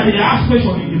wonder they ask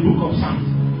questions in the book of Psalms.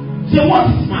 Say,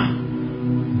 what is man?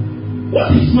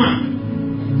 What is man?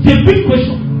 It's a big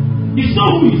question. It's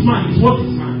not who is man, it's what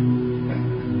is man.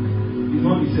 It's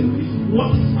not the same. It's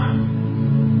what is man?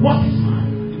 What is man?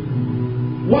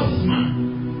 What is man?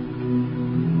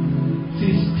 It's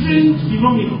a strange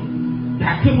phenomenon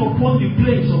that came upon the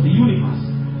planes of the universe.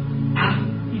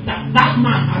 And that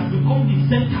man has become the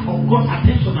center of God's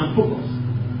attention and focus.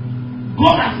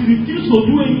 God has refused to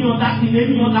do any other thing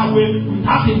any other way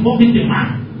without involving the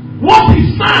man. What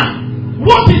is man?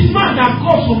 What is man that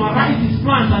God summarizes his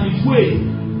plans and his ways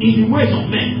in the ways of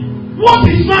men? What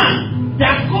is man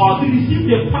that God received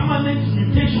a permanent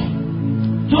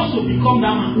mutation just to become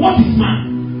that man? What is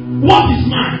man? What is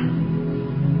man?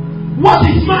 What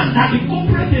is man that the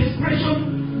corporate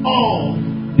expression of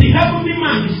the heavenly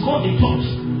man is called the church,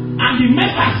 and the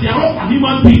members thereof are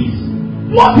human beings?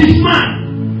 What is man?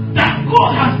 That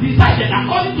God has decided,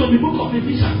 according to the book of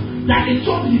Ephesians, that the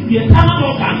church is the eternal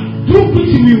organ through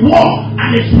which He will war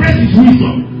and express His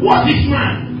wisdom. What is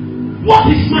man?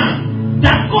 What is man?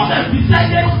 That God has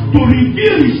decided to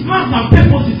reveal His plans and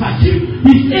purposes, achieve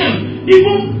His aim,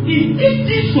 even if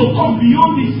this will come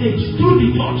beyond this age through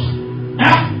the church.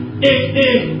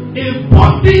 A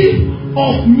body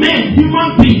of men, human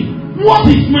beings. What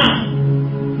is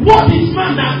man? What is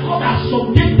man that God has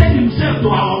subjected Himself to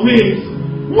our ways?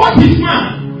 What is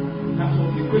man? That's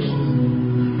what the question is.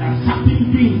 There are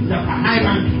certain beings that are high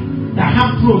ranking, that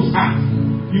have thrones acts.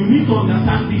 You need to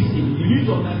understand this thing. You need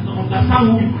to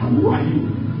understand who are you.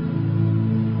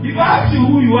 If I ask you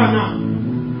who you are now,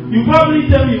 you probably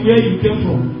tell me where you came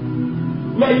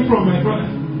from. Where are you from, my brother?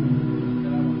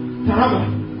 Taraba.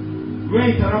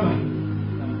 Where is Taraba?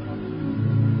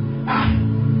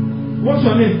 What's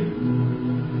your name?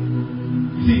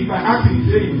 See, if I ask you, you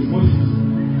say it's Moses.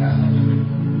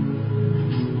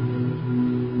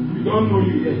 We don't know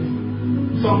you yet.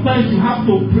 Sometimes you have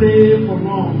to pray for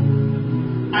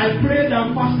long. I prayed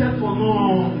and fasted for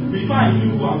long before I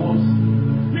knew who I was.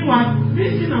 Meanwhile,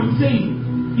 this thing I'm saying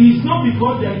is not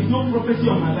because there is no prophecy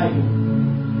on my life.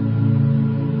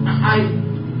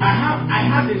 I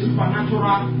had a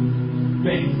supernatural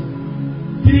birth.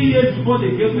 3 years before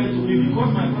they gave birth to me,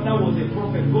 because my father was a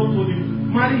prophet, God told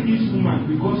him, marry this woman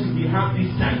because he have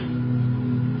this child.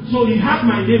 So he had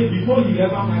my name before he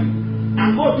ever married.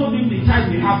 And God told him the child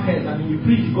will have head and he will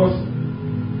preach the gospel.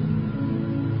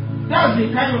 That's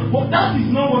the kind of, but that is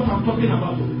not what I'm talking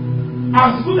about.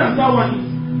 As good as that one is,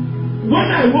 when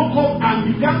I woke up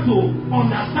and began to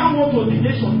understand what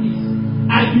ordination is,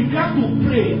 I began to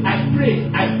pray. I prayed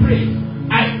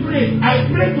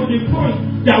to the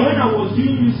point that when I was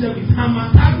doing new service,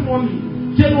 Hamatan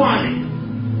morning, January,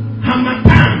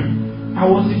 Hamatan, I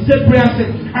was in state prayer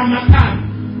service,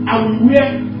 Hamatan, I will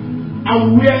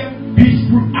wear this,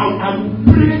 I will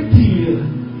pray till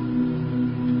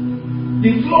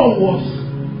the floor was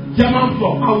German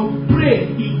floor. I will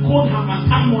pray in cold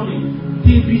Hamatan morning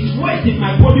till the sweat in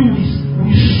my body will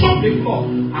shock the floor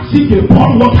as if they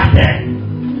pour water there.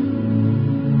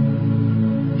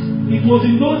 It was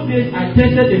in those days I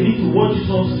tested the little what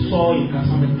Jesus saw in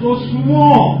Casamento. It was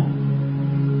small.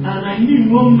 And I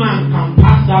knew no man can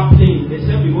pass that plane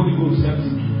except the Holy Ghost helps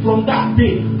him. From that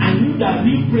day, I knew that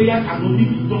real prayer can only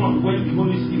be done when the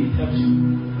Holy Spirit helps you.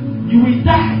 You will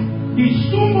die.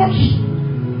 It's too much.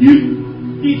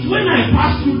 It's when I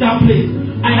passed through that place,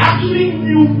 I actually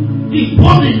knew the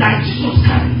burden that Jesus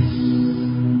carries.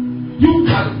 You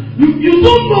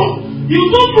don't know. You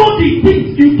don't know the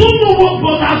things. You don't know what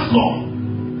God has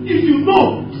done. If you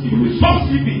know, you will stop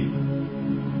sleeping.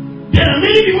 There are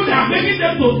many people that are begging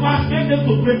them to fast, begging them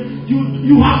to pray.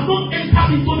 You have not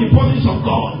entered into the presence of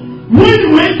God. When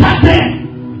you enter there,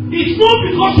 it's not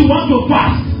because you want to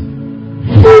fast.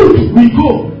 Food will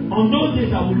go. On those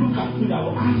days, I will look at food, I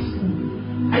will ask food.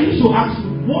 I used to ask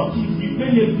food, what is the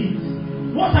benefit?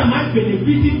 What am I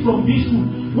benefiting from this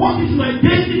food? What is my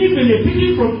destiny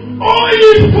benefiting from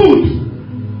only food?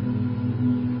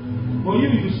 For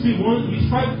you, you sleep once, it's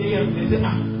 5 a.m. They say,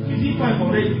 you see 5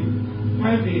 already.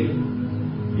 5 a.m.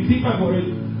 You see 5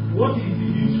 already. What is the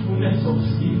usefulness of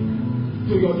sleep?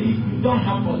 So you don't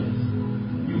have bodies.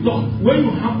 You don't. When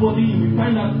you have body, you will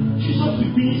find out Jesus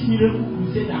will finish miracle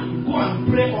crusade and you go and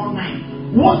pray all night.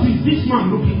 What is this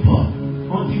man looking for?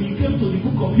 Until he came to the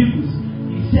book of Hebrews,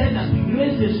 he said that he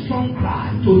raised a strong cry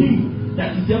to him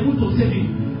that is able to save him.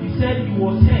 He said he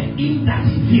was here in that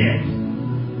he feared.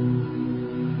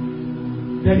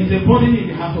 There is a burden in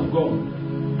the heart of God.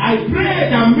 I pray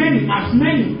that many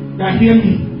that hear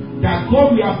me, that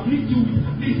God will afflict you with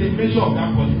at least a measure of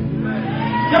that burden.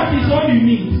 That is all you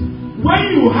need. When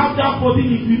you have that burden,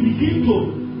 if you begin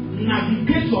to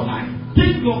navigate your life,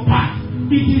 take your path.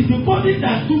 It is the burden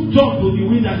that took John to the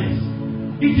wilderness.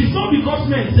 It is not because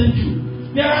men sent you.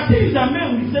 There are things that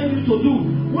men will send you to do.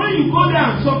 When you go there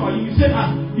and suffer, you say,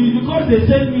 it's because they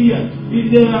send me here.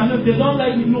 If they don't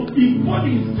like me, no. The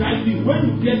body is driving. When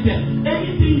you get there,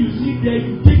 anything you see there,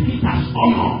 you take it as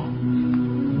honor.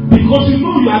 Because you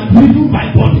know you are driven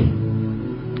by body.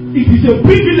 It is a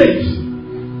privilege.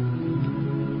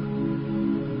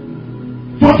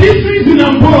 For this reason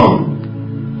I'm born.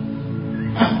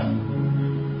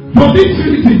 For this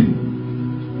reason.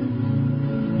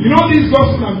 You know this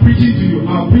gospel I'm preaching to you,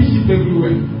 I'll preach it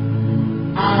everywhere.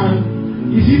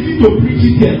 And it's easy to preach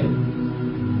it here.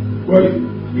 But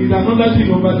it's another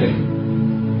thing over there.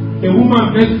 A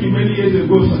woman met me many years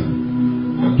ago, sir,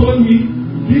 and told me,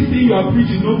 this thing you are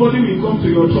preaching, nobody will come to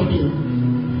your church.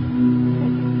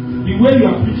 The way you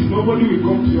are preaching, nobody will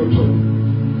come to your church.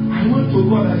 I went to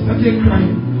God, I started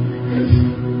crying.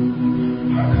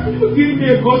 How can you give me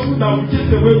a gospel that will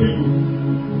chase away people?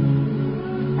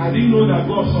 I didn't know that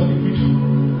God saw the picture.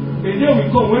 The day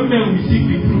will come when men will seek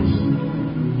the truth.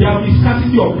 There will be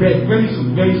scarcity of bread very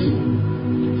soon, very soon.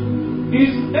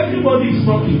 Everybody is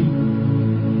talking.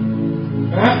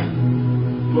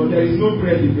 But there is no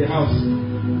bread in the house.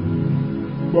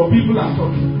 But people are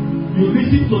talking. You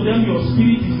listen to them, your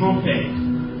spirit is not fed.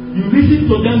 You listen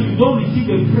to them, you don't receive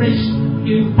a fresh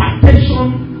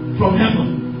impartation from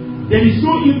heaven. There is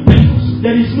no impetus.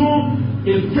 There is no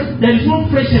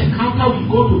fresh encounter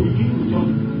with God to begin with you.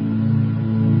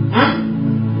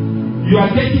 You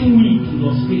are getting weak in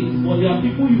your spirit, but there are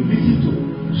people you listen to.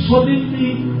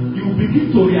 Suddenly, you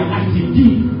begin to realize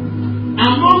indeed,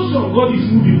 I'm not sure God is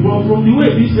moving, but from the way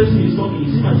this person is talking,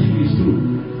 it seems as if it's true.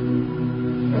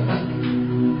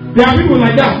 There are people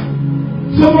like that.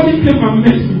 Somebody came and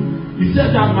met me. He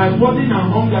said that my burden and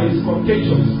hunger is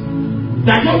contagious.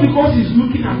 That just because he's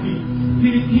looking at me,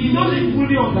 he doesn't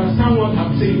fully understand what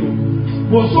I'm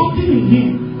saying. But something in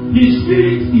him, his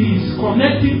spirit is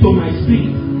connecting to my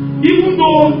spirit. Even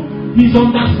though his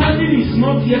understanding is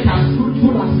not yet as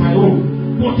fruitful as my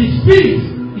own, but his spirit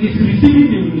is receiving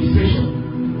the ministration.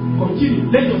 Continue.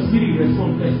 Let your spirit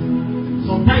respond first.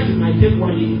 Sometimes it might take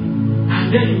 1 year. And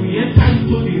then you will enter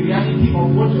into the reality of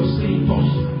what your spirit does.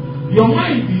 Your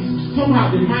mind is,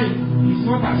 somehow the mind is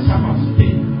not as sharp as you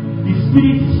think. The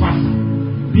spirit is faster.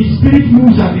 The spirit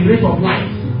moves at the rate of light,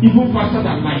 even faster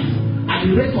than light, at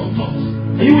the rate of thought.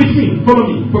 Are you with me? Follow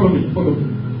me, follow me, follow me,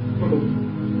 follow me,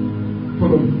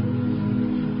 follow me.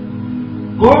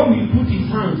 God will put his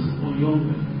hands on your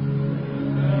life.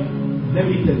 Let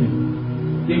me tell you.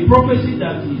 The prophecy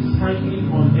that is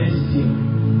hanging on NCCF.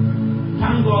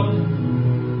 Thank God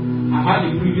I had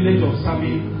the privilege of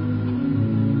serving.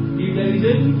 If there is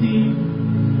anything,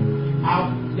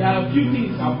 there are a few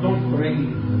things I've done correctly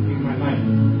in my life.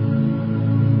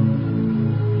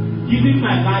 Giving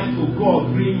my life to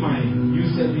God during my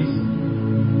youth service,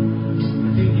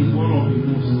 I think is one of the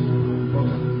most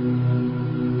important.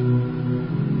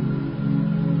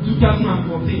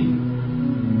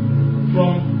 2014,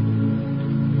 from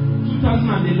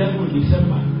 2011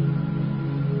 December,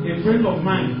 a friend of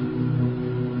mine,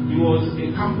 he was a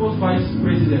campus vice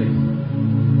president.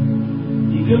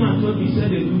 He came and told me, he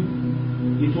said,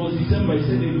 it was December, he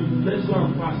said, let's go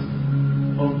and fast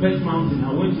on Beth Mountain.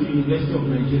 I went to the University of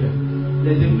Nigeria.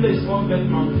 There's a place called Beth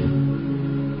Mountain.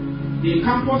 The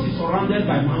campus is surrounded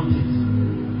by mountains.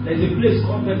 There's a place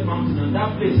called Beth Mountain, and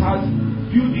that place has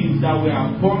buildings that were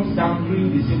burnt down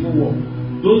during the Civil War.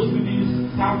 Those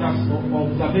buildings served as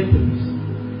observatories.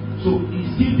 So it's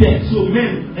still there. So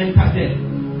men enter there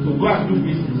to go and do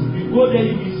business. If you go there,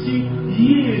 you will see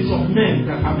years of men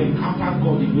that have encountered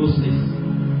God in those places.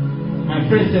 My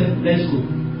friend said, let's go.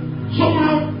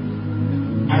 Somehow,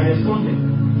 I responded.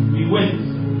 We went.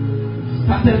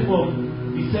 started from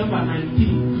December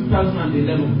 19,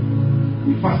 2011.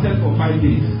 We fasted for 5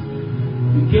 days.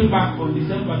 We came back on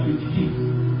December 25th.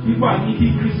 People are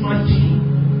eating Christmas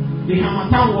chicken. The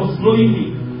harmattan was blowing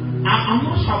me. I'm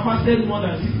not sure I fasted more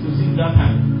than 6 to 6 that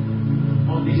time.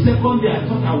 On the second day, I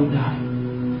thought I would die.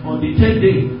 On the third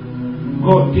day,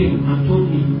 God came and told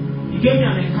me. He gave me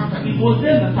an encounter. It was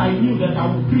then that I knew that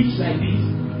I would preach like this,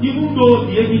 even though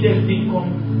the evidence didn't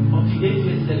come until 8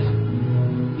 years later.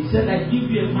 He said, I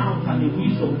give you a mouth and a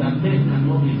wisdom that men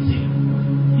cannot receive.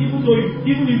 Even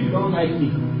if you don't like me,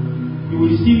 you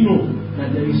will still know that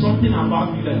there is something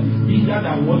about you that is bigger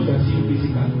than what you are seeing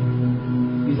physically.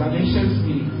 It's an ancient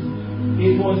spirit.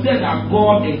 It was there that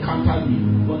God encountered me,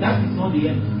 but that is not the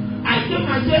end. I came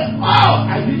and said, oh,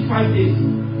 I did 5 days.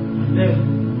 And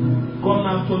then God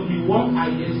now told me what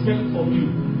I expect from you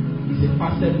is a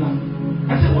fasted life.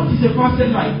 I said, what is a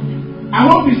fasted life? I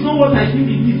hope it's not what I think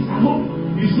it is. I hope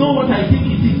it's not what I think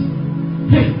it is.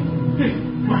 Hey,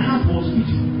 my heart was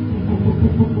beating.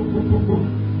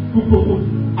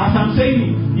 As I'm saying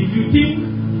it, if you think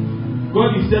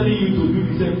God is telling you to do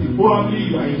the same thing, probably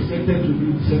you are expected to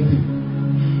do the same thing.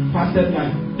 Fasted life.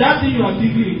 That thing you are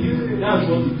thinking it is, that's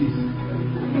what it is.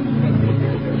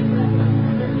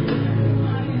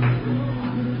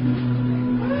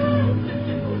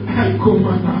 I come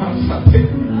and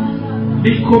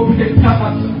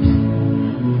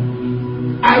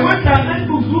I went and read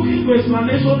books looking for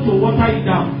explanation to water it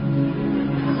down.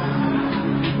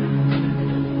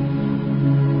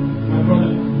 My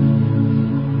brother.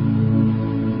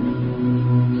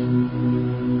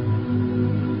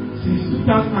 Since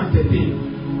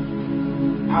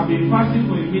 2013, I've been fasting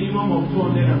for a minimum of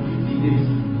 250 days.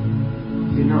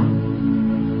 See now.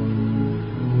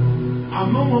 I'm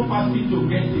no more fasting to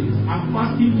get things. I'm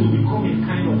fasting to become a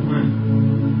kind of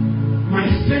man. My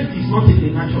strength is not in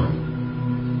the natural.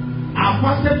 I've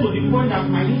fasted to the point that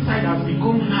my inside has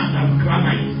become hard as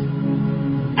granite.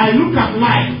 I look at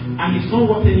life and it's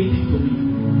not worth anything to me.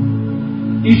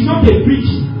 It's not a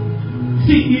preaching.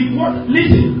 See, if what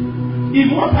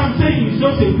I'm saying is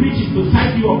just a preaching to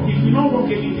side you up, it will not work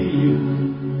anything in you.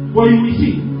 But you will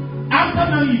see,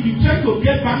 after now, if you try to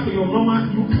get back to your normal,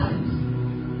 you can't.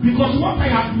 Because what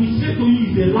I have been said to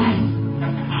you is a lie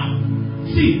that I have.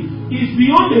 See, it's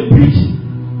beyond the preaching.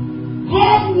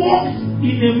 God walks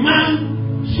in a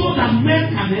man so that men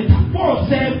can enter. Paul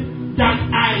said that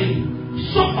I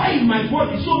suffer in my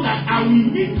body so that I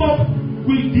will meet up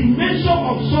with the measure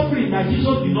of suffering that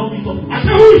Jesus did not meet up. I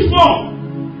said, who is more?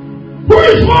 Who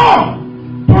is more?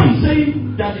 Paul is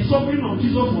saying that the suffering of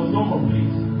Jesus was not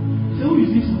complete. So who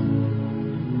is this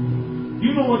one? Do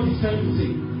you know what he's trying to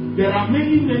say? There are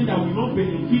many men that will not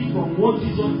benefit from what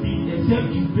Jesus did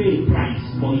except you pay a price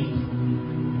for it.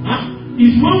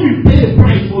 It's when we pay a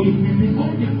price for it, we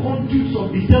become the conduits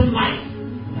of the same life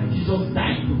that Jesus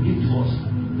died to give to us.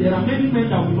 There are many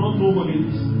men that will not know what it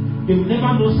is. They will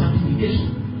never know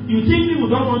sanctification. You think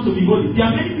people don't want to be holy? There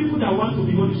are many people that want to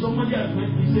be holy. Somebody has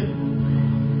met me say,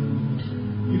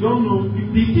 you don't know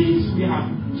the things we have.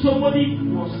 Somebody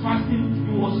was fasting.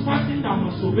 He was fasting that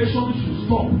masturbation should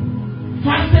stop.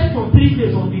 Fasted for 3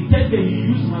 days. On the third day, he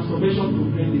used masturbation to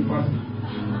break the fasting.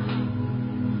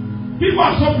 People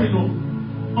are suffering. No?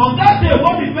 On that day,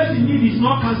 what the person needs is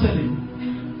not counseling.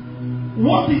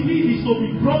 What he needs is to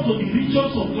be brought to the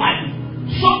regions of life.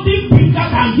 Something bigger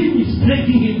than him is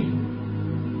breaking him.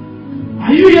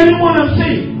 Are you hearing what I'm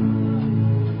saying?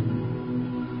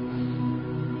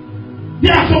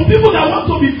 There are some people that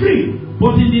want to be free,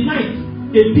 but in the night,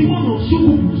 a demon of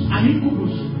succubus and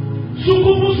incubus.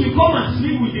 Succubus will come and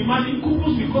sleep with the man,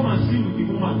 incubus will come and sleep with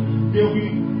the woman. They will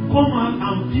come out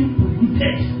and feel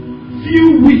polluted, feel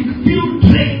weak, feel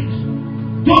drained.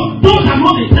 Those are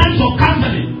not the times of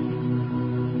counseling.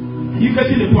 Are you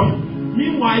getting the point?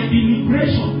 Meanwhile, the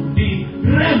liberation, the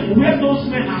realm where those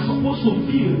men are supposed to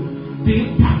feel the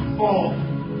impact of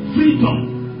freedom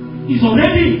is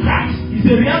already in Christ. It's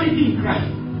a reality in Christ.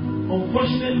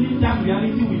 Unfortunately, that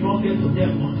reality will not get to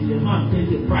them until the man pays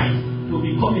the price to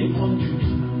become a conduit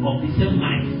of the same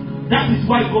life. That is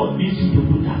why God needs you to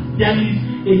do that. There is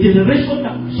a generation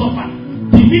that will suffer.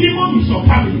 The minimum is your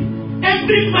family.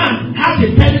 Every man has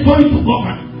a territory to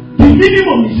govern. The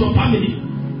minimum is your family.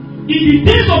 In the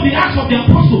days of the Acts of the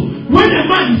Apostles, when a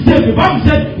man is saved, the Bible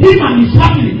said, him and his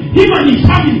family, him and his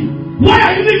family. Why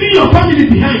are you leaving your family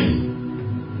behind?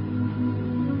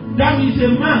 That means a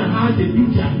man has a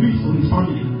duty and risk for his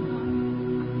family.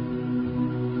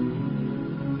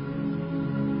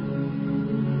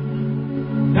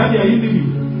 Daddy, are you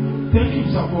leaving? Thank you,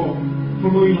 sir, for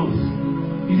following us.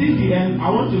 Is this the end? I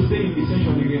want to stay in the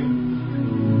session again.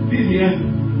 This is the end.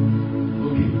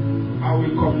 Okay. I we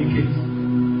communicate.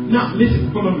 Now, listen,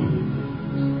 follow me.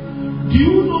 Do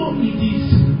you know it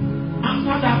is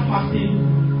after that fasting,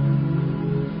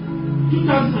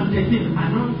 2013,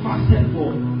 I now fasted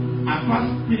for, I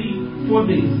fast 4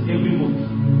 days every month.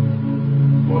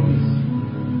 4 days.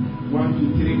 1,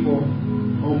 2, 3, 4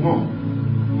 or more. I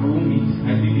won't eat.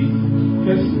 I did it.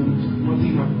 First month,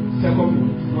 nothing happened. Second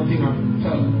month, nothing happened.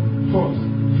 Third, fourth,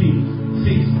 fifth,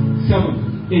 sixth,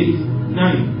 7, 8,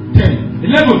 9, 10,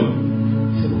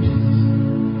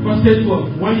 11. Fasted for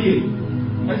 1 year.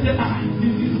 I said,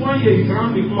 this is 1 year, it's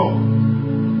around the clock.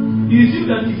 Is it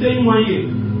that he's saying 1 year?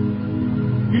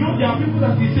 You know, there are people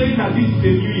that is saying that this is a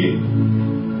new year.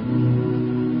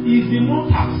 It's the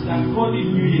mothers that call it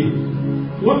new year.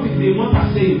 What is the mother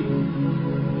saying?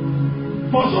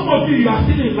 For some of you, you are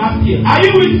still in last year. Are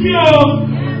you with me? Oh?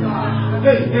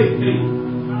 Hey.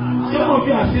 Some of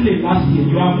you are still in last year.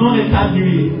 You have not entered new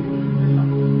year.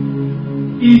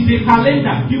 It's the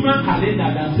calendar, human calendar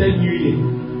that says new year.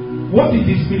 What is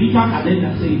the spiritual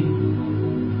calendar saying?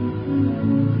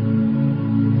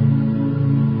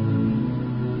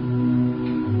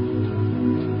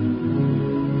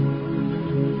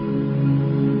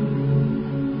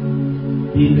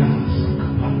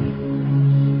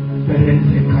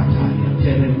 Perente Kataria,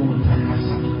 Teremonta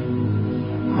Kasata,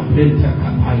 Aprenta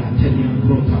Kapaya, Telia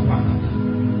Brota Bakata,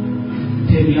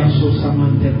 Telia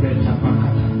Sosamante Breta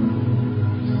Bakata,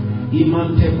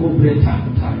 Imante Cobreta,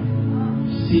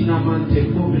 Sinamante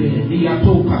Cobre,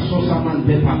 Liatoka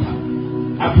Sosamante Pata,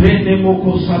 Aprende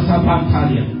Moko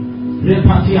Sasabantalia,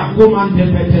 Repatia Comante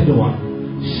Petedoa,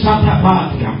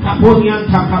 Satabatia, Caponian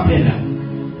Takabela,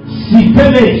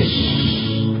 Sipeles.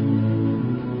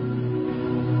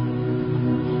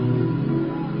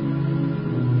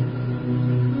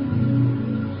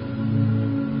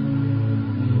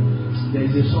 There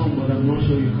is a song, but I'm not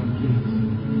sure you can play it.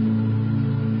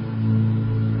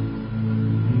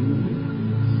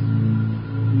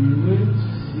 We wait to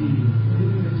see your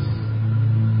face.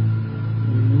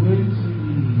 We wait to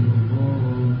hear your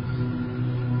voice.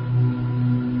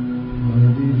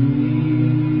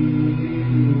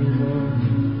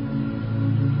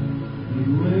 We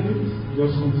wait.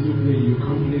 Just continue playing. You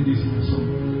can't play this song.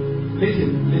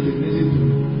 Listen to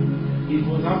me. It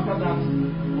was after that,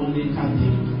 on the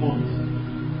 13th month,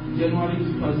 January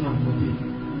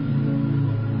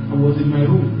 2014, I was in my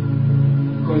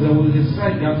room because I was in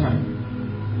strike that time.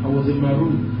 I was in my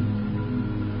room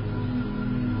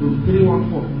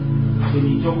 314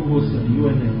 in Udechukwu hostel,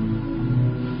 UNN.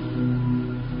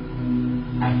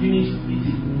 I finished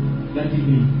eating that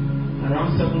evening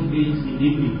around 7 days in the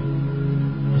evening.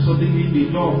 And suddenly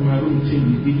the door of my room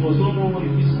changed. It was no more a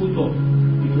physical door,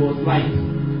 it was light.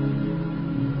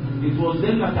 It was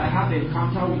then that I had an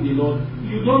encounter with the Lord.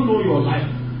 You don't know your life.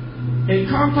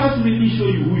 Encounters really show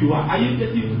you who you are. Are you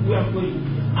getting where I'm going?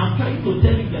 I'm trying to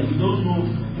tell you that you don't know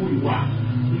who you are.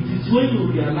 It is when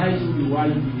you realize who you are,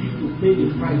 you begin to pay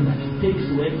the price that it takes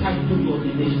to enter into your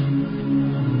ordination.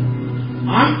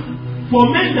 For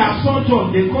men that saw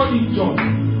John, they called him John.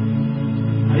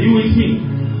 Are you with me?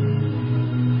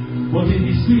 But in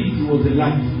the spirit, he was a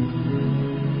light.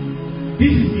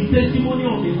 This is the testimony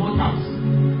of the mortals.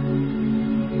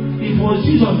 It was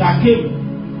Jesus that came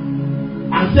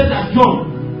and said that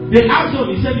John, they asked John,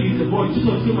 he said he is a boy.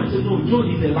 Jesus came and said, no, John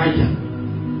is Elijah.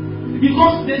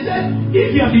 Because they said,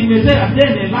 if you are the Messiah,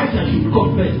 then Elijah should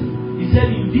come first. He said,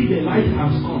 indeed, Elijah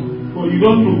has come. But you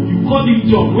don't know. You called him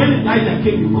John. When Elijah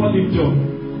came, you called him John.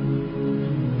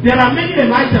 There are many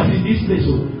Elijahs in this place.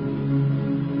 So.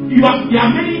 There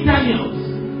are many Daniels,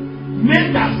 men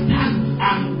that stand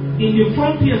in the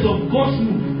frontiers of God's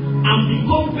move and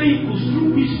become vehicles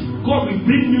through which God will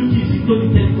bring new things into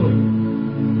the territory.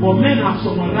 But men have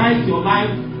summarized your life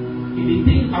in the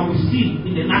things I will see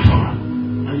in the natural,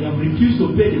 and you have refused to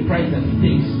pay the price that it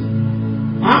takes.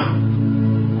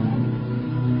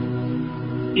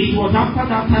 It was after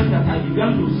that time that I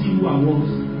began to see who I was.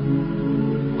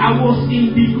 I was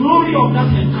in the glory of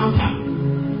that encounter.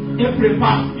 April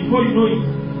passed, before you know it,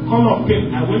 call up came,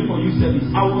 I went for youth service.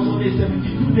 I was on a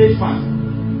 72 days fast,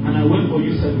 and I went for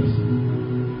youth service.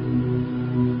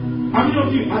 How many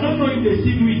of you, I don't know if they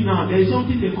still do it now, there is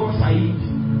something they call SAID,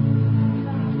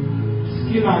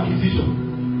 skill acquisition.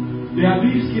 They are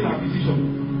doing skill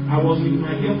acquisition. I was with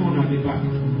my girlfriend at the back.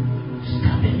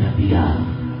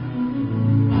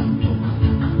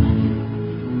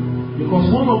 Because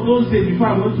one of those days before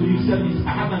I went to youth service,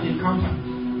 I had an encounter.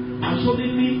 And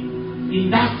suddenly, in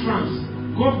that trance,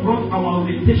 God brought our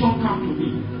orientation camp to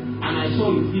me. And I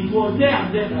saw it. It was there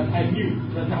and then that I knew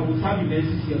that I would have in the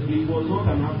NCCF. It was not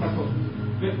an afterthought.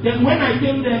 Then when I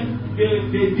came there, they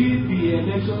did the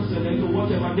election,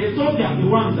 whatever. They thought they are the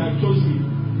ones that chose me.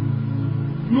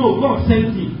 No, God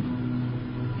sent me.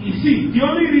 You see, the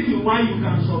only reason why you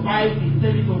can survive in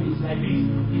territories like this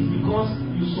is because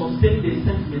you sustain the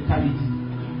sense mentality.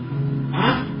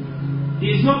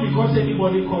 It's not because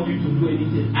anybody called you to do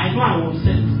anything. I know I was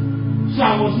sent. So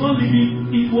I was not living.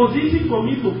 It was easy for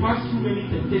me to pass through many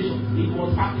temptations. It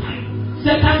was hard time.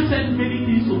 Satan sent many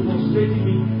things to frustrate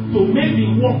me, to make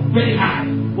me work very hard.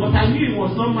 But I knew it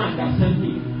was not man that sent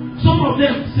me. Some of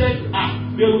them said,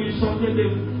 they will be something.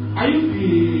 Are you the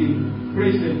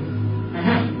president?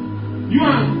 You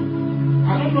and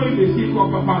I don't know if they still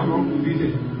call Papa and Uncle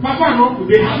visit. Papa and Uncle,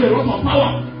 they have a lot of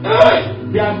power.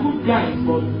 They are good guys,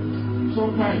 but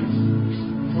sometimes.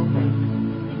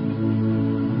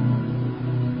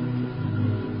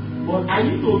 But I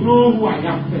need to know who I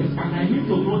am first, and I need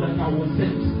to know that I was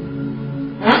sent.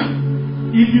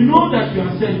 If you know that you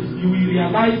are sent, you will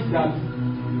realize that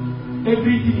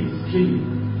everything is training.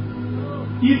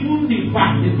 Even the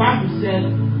Bible said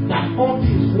that all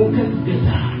things work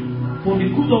together for the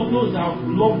good of those that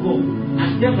love God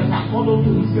and them that are called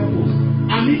unto His purpose.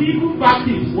 And even bad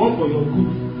things work for your good.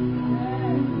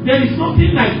 There is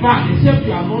nothing like bad except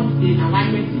you are not in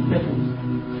alignment with purpose.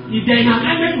 If they are in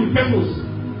alignment with purpose,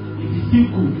 it is still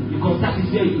good because that is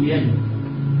where it will end.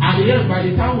 At the end, by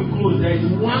the time we close, there is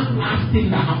one last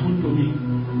thing that happened to me.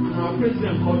 And our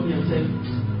president called me and said,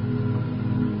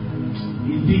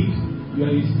 indeed, you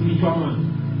are a spiritual man.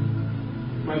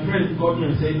 My friend called me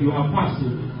and said, you have passed.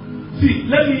 See,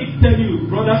 let me tell you,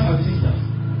 brothers and sisters,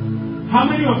 how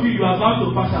many of you are about to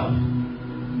pass out?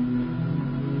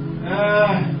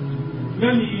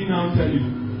 Let me now tell you.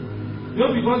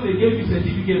 Just because they gave you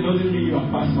certificate doesn't mean you are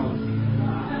passed out.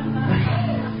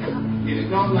 It is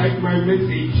not like my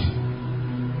message.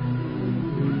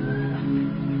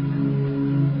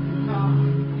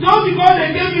 Just because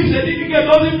they gave you certificate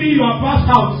doesn't mean you are passed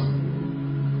out.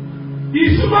 The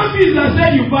human beings that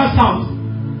said you passed out,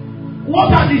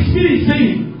 what are the spirits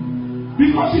saying?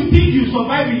 Because you think you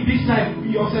survived with this time,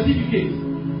 your certificate.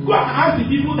 Go and ask the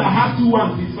people that had 2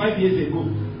 1 since 5 years ago.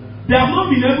 They have not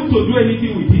been able to do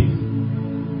anything with it.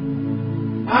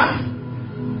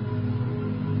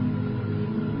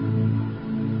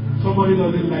 Somebody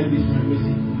doesn't like this my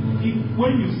message.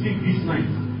 When you sleep this night,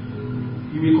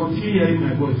 you will continue hearing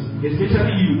my voice.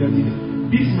 Especially you that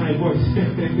this is my voice.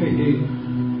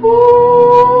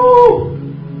 Oh,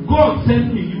 God sent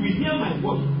me. You will hear my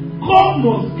voice. God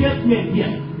must get men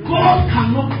here. God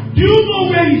cannot. Do you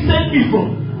know where He sent me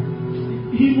from?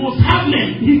 He must have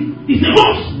men. He's a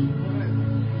boss.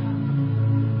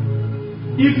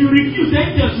 If you refuse,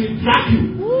 angels will drag you.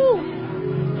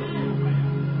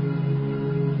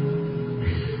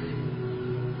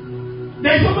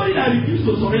 There is somebody that refused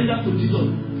to surrender to Jesus.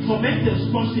 Some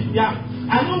angels touched him. Yeah.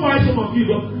 I know why some of you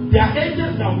don't. There are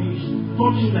angels that will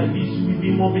touch you like this. You will be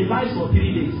mobilized for 3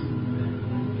 days.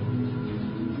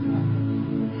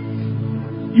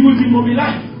 You will be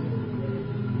mobilized.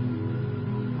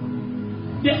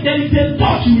 There is a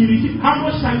touch you will receive. How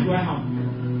much time do I have?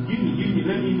 Give me.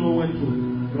 Let me know when to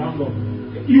round up.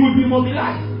 You will be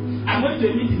mobilized. I went to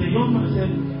a meeting. A young man said,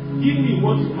 give me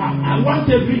what you have. I want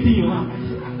everything you have. I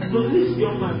said, does this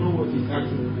young man know what he's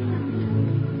asking?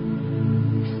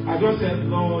 I just said,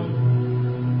 Lord,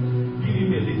 give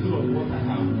him a little of what I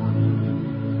have.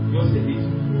 Just a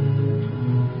little.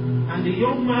 And the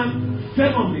young man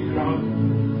fell on the ground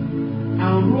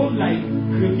and rolled like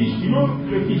crayfish. You know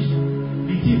crayfish?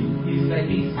 The tip is like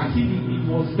this, as if it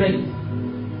was bent.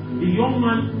 The young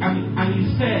man, and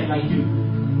his hair like you,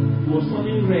 he was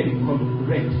turning red in color,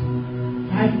 red.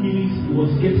 5 minutes, it was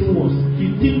getting worse.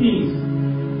 15 minutes.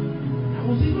 I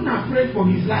was even afraid for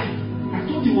his life. I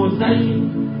thought he was dying.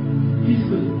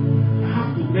 Listen, I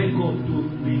have to beg God to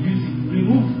reduce it.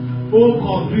 Remove. Oh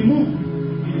God, remove.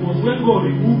 It was when God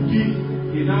removed it,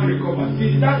 he now recovered.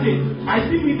 Since that day, I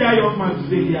still meet that young man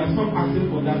today. He has stopped asking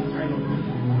for that kind of thing.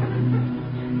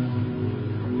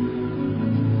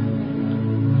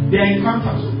 They are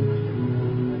encounters.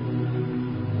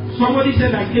 Somebody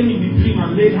said I came in the dream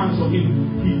and laid hands on him.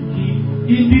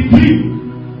 In the dream,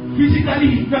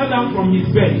 physically he fell down from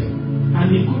his bed and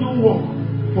he couldn't walk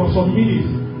for some minutes.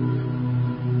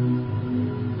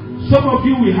 Some of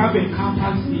you will have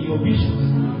encounters in your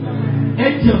visions.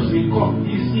 Angels will come.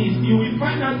 You will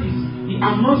find out this.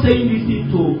 I'm not saying this thing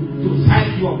to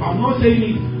size you up. I'm not saying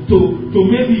it to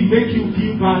maybe make you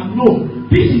feel bad. No.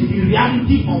 This is the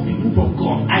reality of the move of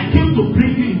God. I came to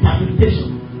bring you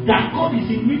interpretation that God is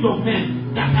in need of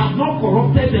men that have not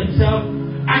corrupted themselves.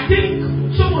 I think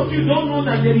some of you don't know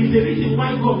that there is a reason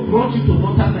why God brought you to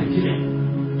northern Nigeria.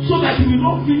 So that you will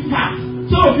not feel fat.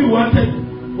 Some of you wanted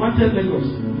Lagos.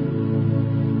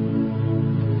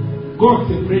 God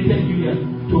separated you here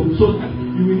so that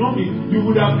you will not be, you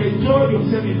would have enjoyed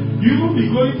yourself. You will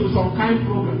be going to some kind of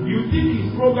program. You think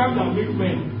his program that makes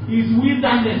men is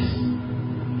wilderness.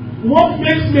 What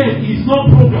makes men is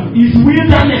not program, is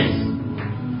wilderness.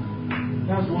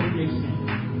 That's what makes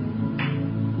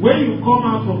men. When you come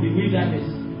out from the wilderness,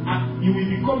 you will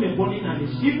become a burning animal.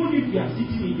 Even if you are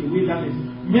sitting in the wilderness,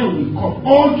 men will come.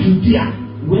 All Judea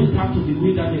went out to the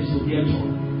wilderness to their joy.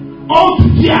 All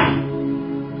Judea.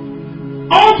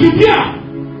 All Judea.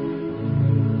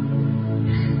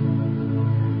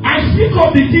 I speak of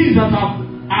the things that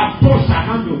I've touched and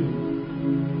handled.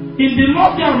 In the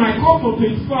lockdown, I called for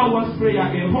 24 hours prayer.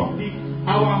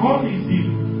 Our hall is the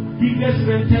biggest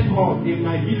rented hall in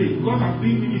my village. God has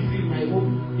been ministry in my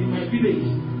home, in my village.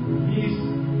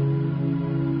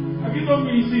 Have you done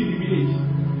ministry in the village?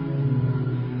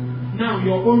 Now,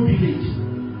 your own village.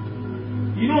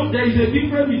 You know, there is a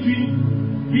difference between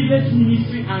village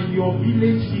ministry and your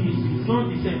village ministry. It's not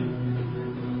the same.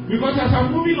 Because as I'm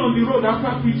moving on the road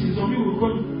after preaching, some people will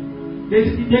call me.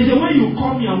 There's a way you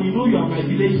call me and we know you are my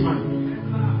village man.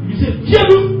 You say,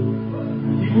 Jebu!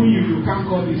 Even you can't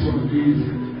call this one.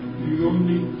 You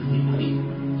only.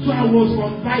 So I was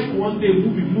on bike one day,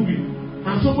 moving.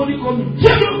 And somebody called me,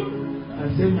 Jebu! I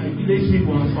said, my village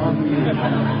people are found me.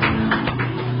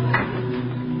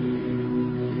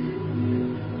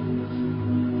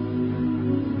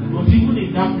 But even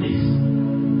in that place,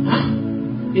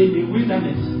 in the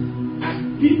wilderness,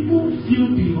 and people fill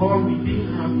the hall with big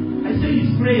hands. I say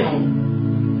it's prayer.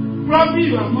 Probably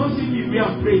you have not seen me where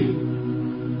I'm praying.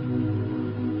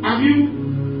 Have you?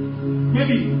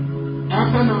 Maybe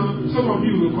after now, some of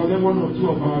you will collect one or two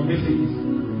of our messages.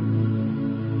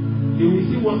 You will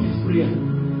see what is prayer.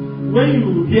 When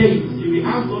you hear it, you will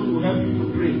ask God to help you to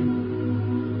pray.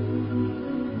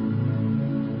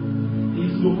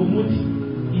 His locomotive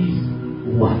is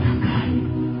Watakai.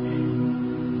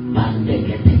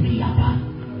 Bandeketekiaba.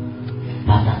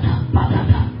 Patata.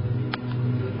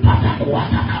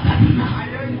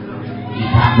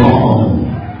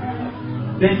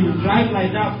 Then you drive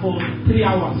like that for 3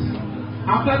 hours.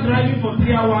 After driving for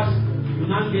 3 hours, you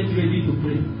now get ready to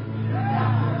pray.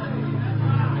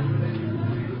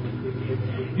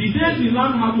 The days you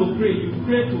learn how to pray, you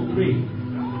pray to pray.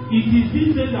 It is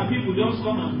these days that people just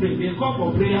come and pray. They come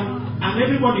for prayer and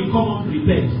everybody come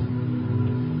unprepared.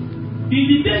 In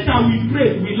the days that we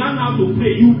pray, we learn how to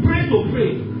pray. You pray to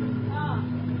pray.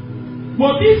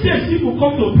 But these days people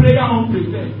come to prayer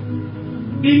unprepared.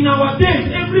 In our days,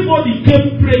 everybody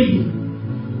came praying.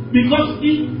 Because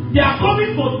they are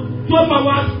coming for 12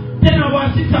 hours, 10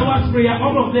 hours, 6 hours prayer.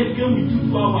 All of them came with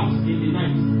 2 hours in the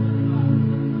night.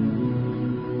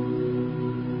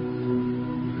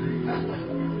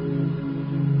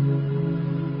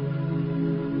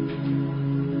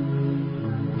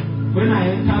 When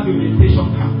I entered the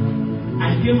meditation camp,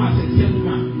 I came as a sent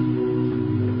man.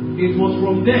 It was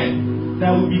from there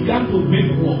that we began to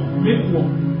make war.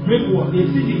 The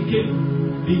city came.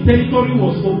 The territory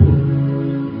was open.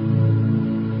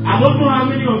 I don't know how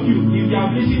many of you, if you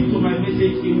have listened to my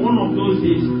message, in one of those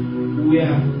days, we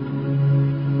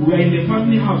were in the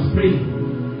family house praying.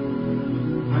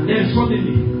 And then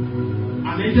suddenly,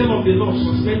 an angel of the Lord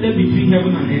suspended between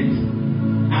heaven and earth.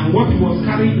 And what he was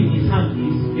carrying in his hand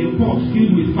is a pot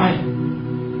filled with fire.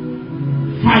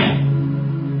 Fire.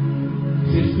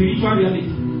 It's a spiritual reality.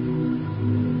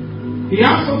 He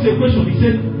asked us a question. He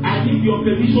said, I need your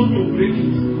permission to break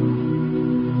it.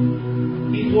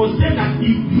 It was said that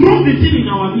he broke the thing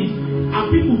in our midst. And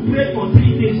people prayed for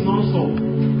 3 days non-stop.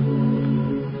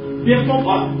 They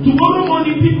forgot. Tomorrow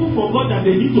morning, people forgot that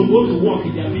they need to go to work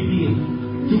in their BBA.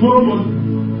 Tomorrow morning.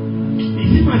 It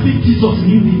seems as if Jesus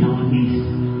lived in our midst.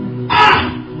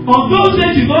 On those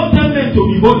days, you don't tell them to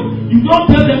be bold. You don't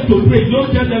tell them to pray. You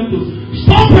don't tell them to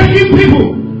stop breaking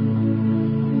people.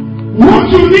 What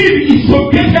you need is to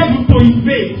get them to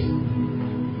invade.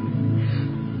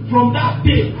 From that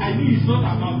day, I knew it's not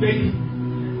about begging.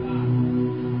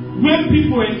 When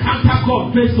people encounter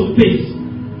God face to face,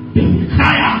 they will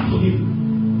cry out to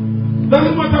Him.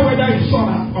 Doesn't matter whether he saw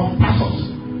that of Tarsus.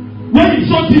 When he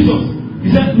saw Jesus, he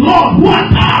said, Lord, who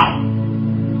art thou?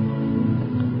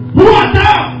 Who art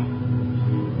thou?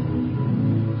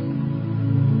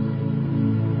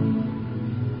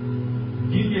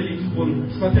 Give me a little body.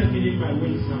 Started feeling my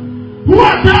wings now. Who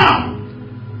art thou?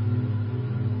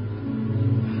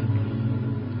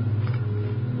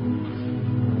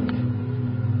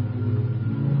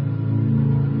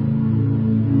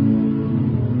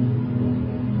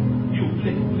 You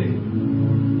play.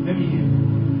 Let me hear.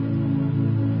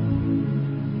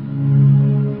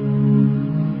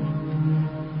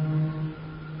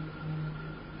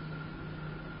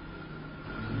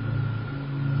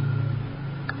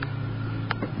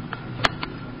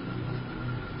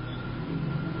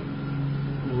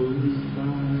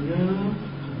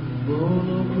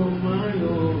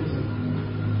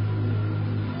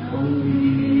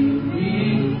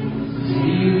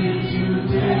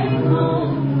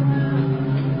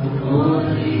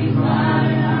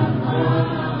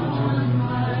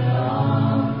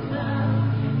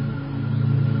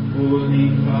 Holy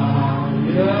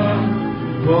fire,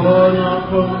 burn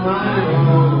upon my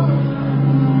heart.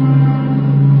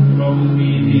 From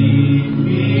within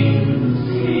me,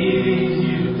 Spirit,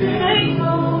 you take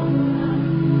hold.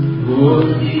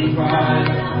 Holy fire,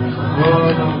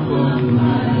 burn upon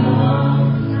my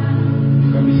heart. You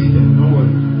can be seated, no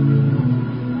worry.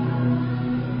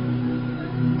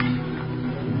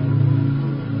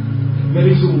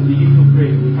 Very soon we'll begin to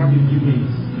pray. We have a few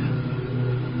minutes.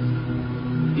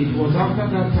 It was after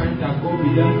that time that God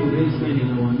began to raise men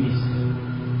in our midst.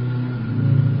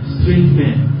 Strange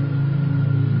men.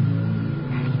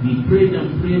 We prayed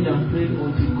and prayed and prayed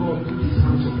until God put his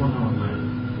hands upon our life.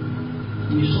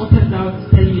 We sorted out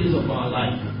 10 years of our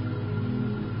life.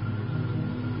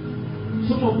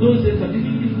 Some of those days I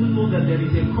didn't even know that there is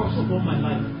a cross upon my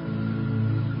life.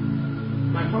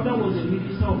 My father was a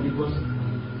minister of the gospel.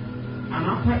 And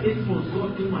after 8 months,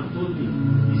 God came and told me,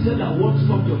 he said that what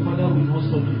stopped your father will not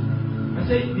stop you. I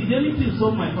said, did anything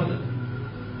stop my father?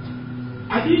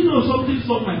 I didn't know something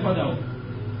stopped my father.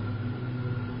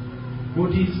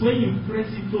 But it's when you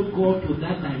press into God to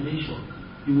that dimension,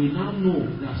 you will now know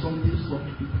that something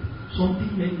stopped people.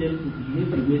 Something made them to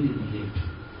behave the way they behaved.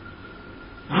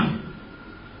 Huh?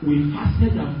 We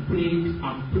fasted and prayed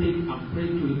and prayed and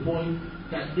prayed to a point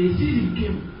that the season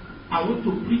came. I went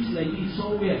to preach like this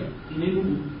somewhere in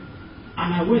Enugu. And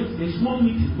I went, a small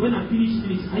meeting. When I finished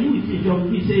this, are you with me,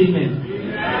 John? Please say amen.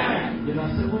 Amen. There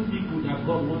are 7 people that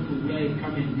God wants to wear a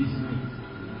garment this night.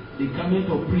 The garment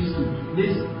of priesthood.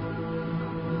 Listen.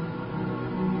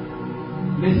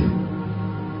 Listen.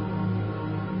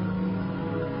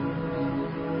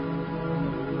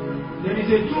 There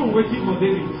is a throne waiting for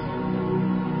David.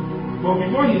 But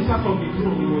before he sat on the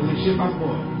throne, he was a shepherd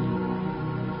boy.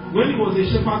 When he was a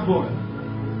shepherd boy,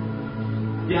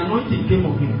 the anointing came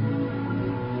on him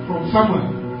from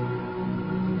somewhere.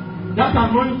 That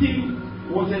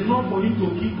anointing was enough for him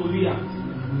to kill Goliath,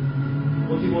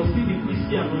 but it was still the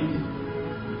priestly anointing.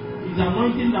 It's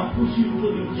anointing that puts you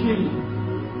into the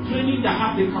training that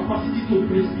has the capacity to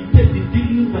precipitate the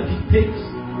dealings that it takes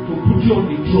to put you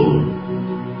on the throne.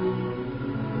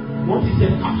 What is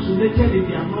encapsulated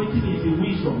in the anointing is the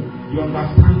wisdom, the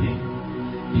understanding,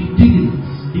 the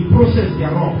dealings, the process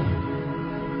thereof.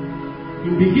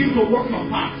 You begin to walk your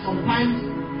path. Sometimes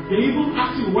they even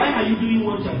ask you, why are you doing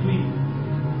what you are doing?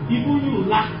 Even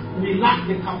we lack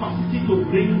the capacity to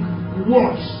bring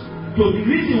words to the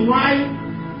reason why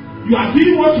you are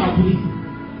doing what you are doing.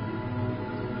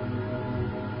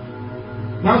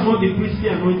 That's what the priestly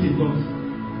anointing does.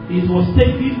 It was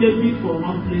taking David from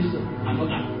one place to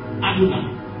another.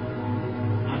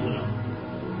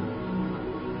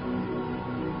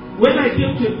 When I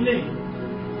came to a plane,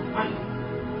 and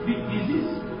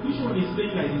which one is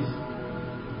playing like this?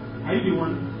 Are you the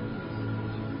one?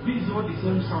 This is not the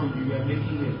same sound you were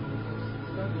making here.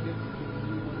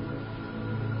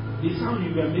 The sound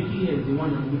you were making here is the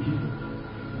one I'm looking for.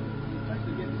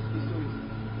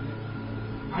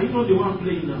 Are you not the one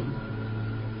playing now?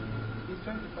 He's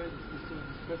trying to find the sound.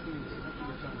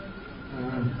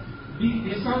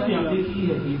 The sound you are making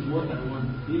here is what I want.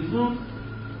 It's not.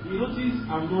 You notice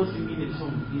I'm not singing a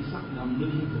song. It's something I'm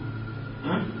looking for.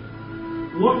 Huh?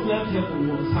 What left heaven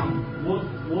was sound. What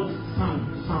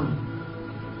sound?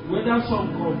 Whether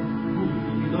song come, good.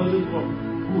 If it doesn't come,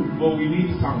 good. But we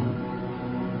need sound.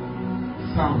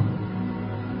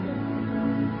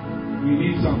 We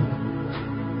need sound.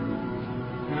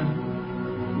 Huh?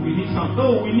 We need sound.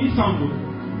 Oh, we need sound.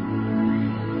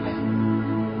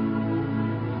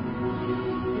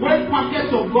 When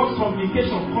packets of God's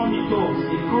communication come into us,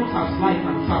 it comes as light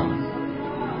and sound.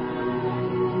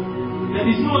 There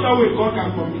is no other way God can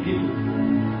communicate.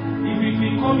 If it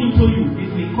will come into you,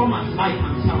 it will come as light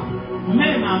and sound.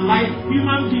 Men are light,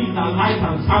 human beings are light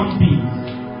and sound beings.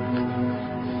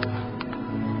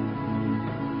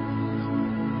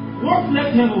 What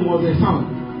left heaven was a sound.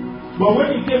 But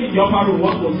when it came in the upper room,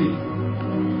 what was it?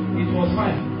 It was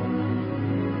fire.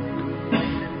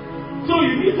 So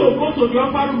you need to go to the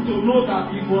upper room to know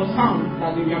that it was sound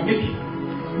that they were making.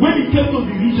 When it came to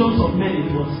the regions of men,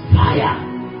 it was fire.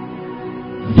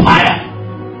 Fire!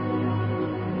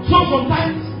 So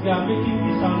sometimes they are making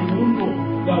this sound, you won't know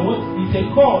that what is a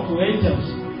call to angels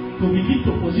to begin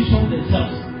to position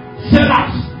themselves.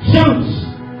 Seraphs, cherubs.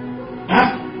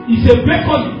 It's a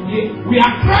beckoning. We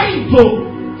are crying to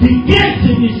the gates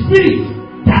in the spirit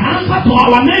that answer to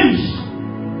our names.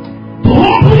 To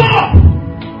open up.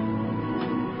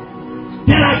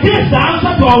 There are gates that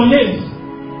answer to our names.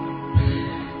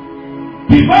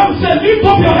 The Bible says, lift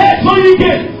up your head, so ye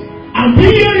gates, and be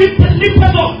ye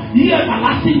lifted up, ye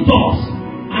everlasting doors.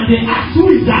 And they asked, who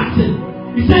is asking?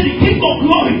 He said, the King of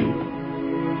glory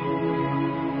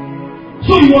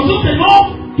was not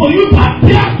enough for you to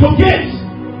appear to gates.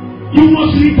 You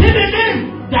must retain a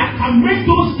name that can make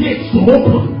those gates to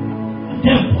open. And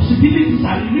then possibilities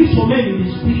are released for men in the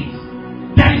spirit.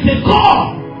 There is a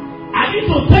God. I need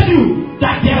to tell you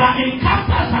that there are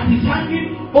encounters that is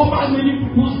hanging over many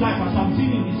people's life as I'm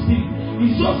seeing in the spirit.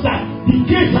 It's just that the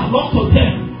gates are locked to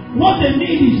them. What they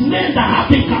need is men that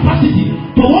have the capacity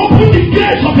to open the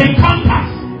gates of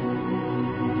encounters.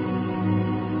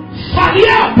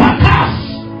 Salia Bakas,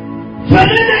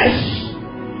 Felenes,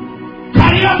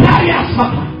 Karia Paria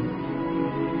Sapa.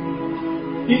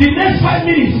 In the next 5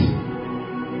 minutes,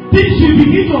 things will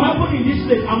begin to happen in this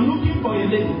place. I'm looking for a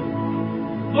lady.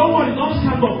 Don't worry, don't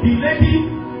stand up. The lady,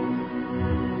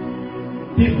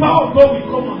 the power of God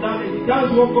will come on that lady. That's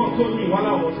what God told me while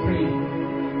I was praying.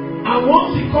 And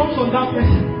once it comes on that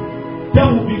person,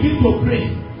 then we'll begin to pray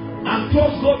and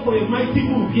trust God for a mighty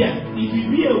move here. It will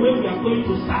be a way we are going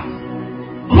to start.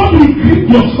 God will grip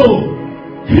your soul,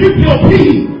 grip your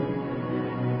being,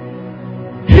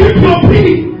 grip your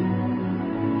being,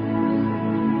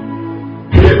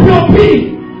 grip your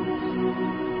being.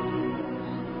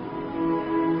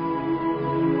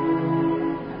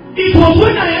 It was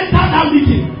when I entered that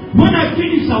meeting, when I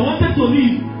finished, I wanted to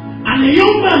leave, and a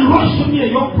young man rushed to me, a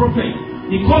young prophet.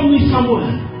 He called me Samuel.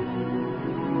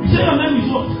 He said, your name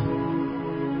is what?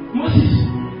 Moses.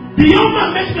 The young man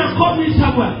met me and called me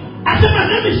Samuel. I said, my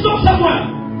name is not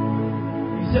Samuel.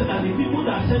 He said that the people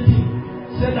that sent him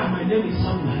said that my name is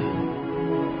Samuel.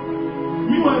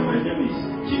 Meanwhile, my name is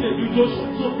Chinedu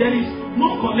Joshua. So there is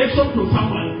no connection to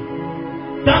Samuel.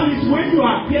 That is when you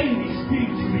appear in the spirit,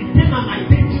 you retain an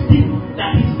identity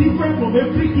that is different from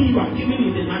everything you are given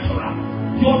in the natural.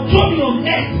 Your journey on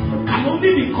earth can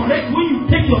only be correct when you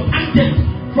take your tangent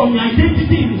from your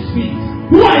identity in the spirit.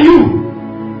 Who are you?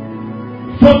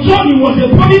 For John, he was a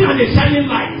burning and a shining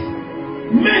light.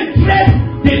 Men tread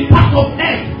the path of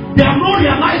earth. They have not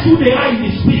realized who they are in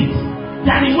the spirit.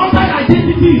 Their immortal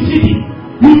identity is hidden.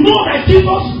 You know that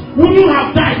Jesus wouldn't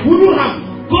have died, wouldn't have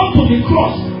gone to the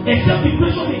cross, except the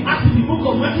question he asked in the book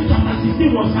of Matthew chapter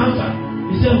 16 was answered.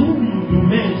 He said, who do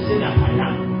men say that I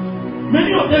am?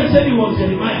 Many of them said it was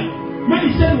Jeremiah.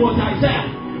 Many said it was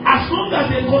Isaiah. As long as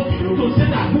they continue to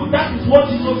say that is what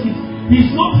Jesus is,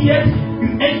 he's not yet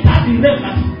entered the realm.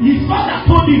 His father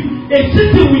told him, a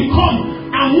season will come,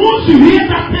 and once you hear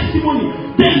that testimony,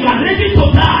 then you are ready to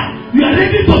die. You are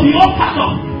ready to be offered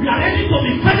up. You are ready to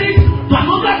be fed to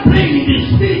another plane in the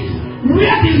spirit,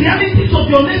 where the realities of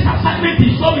your next assignment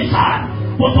is so hard.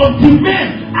 But until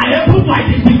men are able to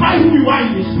identify who you are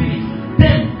in the spirit,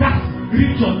 then that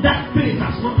region, that place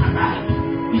has not arrived.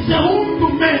 He said, whom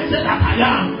do men say that I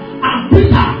am? And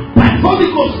Peter, by Holy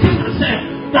Ghost, came and said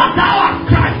that thou art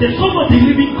Christ, the Son of the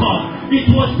living God. It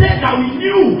was there that we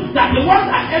knew that the one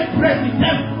that ate bread with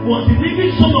them was the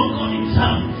living Son of God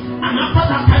himself. And after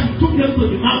that time, he took them to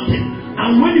the mountain.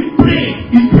 And when he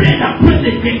prayed and prayed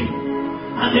again.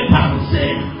 And the Bible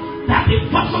said that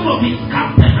the person of his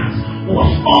countenance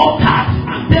was altered.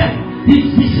 And then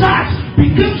his visage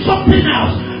became something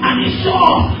else. And he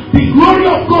saw the glory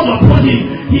of God upon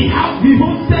him. He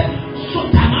hosted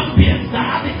such an ambience that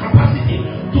had the capacity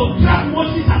to drag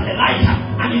Moses and Elijah.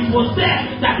 And it was there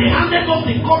that they handed us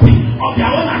the copy of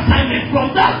their own assignment.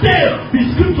 From that day, the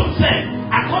scripture said,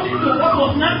 according to what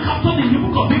was now captured in the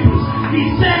book of Hebrews, he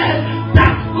said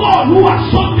that God, who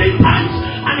has sundry times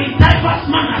and in diverse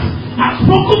manners has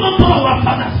spoken unto our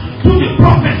fathers through the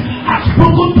prophets, has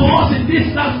spoken to us in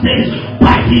these last days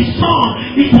by his Son.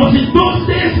 It was in those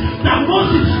days that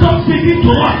Moses stopped speaking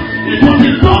to us. It was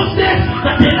in those days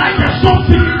that Elijah stopped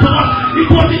speaking to us.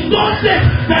 It was in those days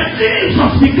that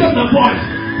Jesus became the voice.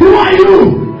 Who are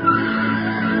you?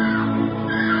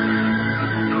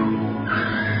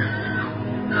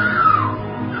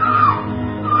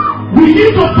 We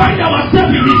need to find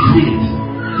ourselves in His feet.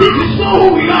 This is not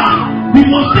who we are. We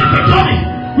must take a journey.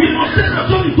 We must take a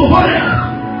journey to Horeb.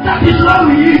 That is what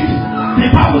we need. The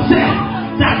Bible said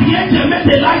that the angel met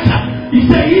Elijah. He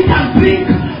said, eat and drink,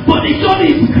 but the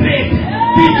journey is great.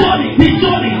 The journey of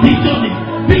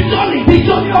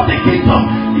the kingdom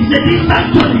is a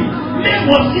distant journey. Men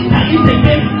was eat and eat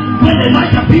again. When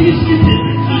Elijah finished eating,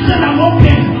 he said, I'm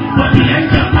okay. But the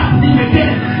angel tapped him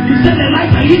again. He said,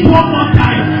 Elijah, eat one more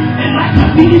time.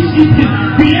 Elijah finished eating.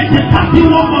 The angel tapped him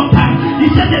one more time. He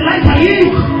said, Elijah,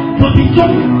 eat. But the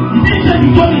journey, he didn't say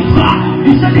the journey is far.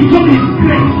 He said the journey is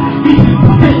great. If you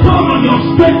put a toll on your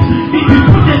strength, if you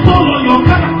put a toll on your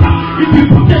character, if you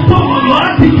put a toll on your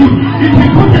attitude, if you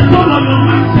put a toll on your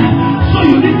mindset, so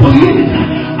you need to hear it.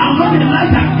 And when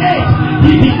Elijah ate,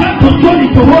 he began to journey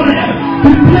to Horeb,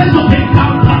 the place of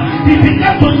encounter. He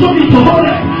began to journey to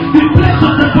Horeb, the place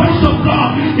of the voice of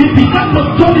God.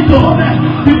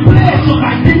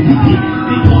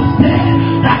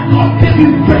 gave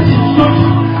you fresh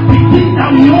instruction. The things that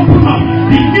we open up,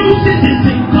 the new seasons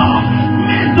in God.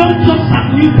 Men don't just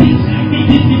have new things. It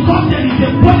is because there is a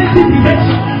quality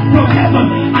direction from heaven,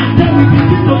 and then we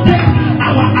begin to take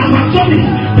our journey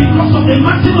because of the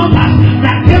maximum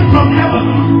that came from heaven.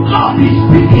 God is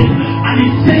speaking and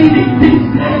He's saying in this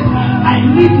place, I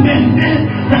need men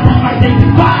that have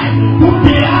identified who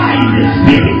they are in the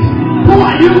spirit. Who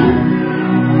are you?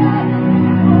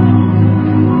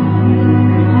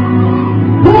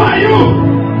 Who are you?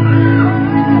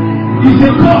 He's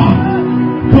a God.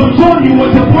 For John, he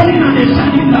was a burning and a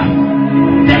shining light.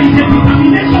 There is a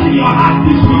determination in your heart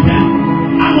this weekend.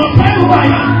 I must tell you who I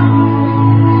am.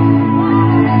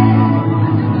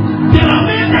 There are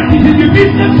men that is in the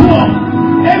business world.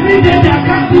 Every day they are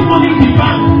casting money in the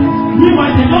bank.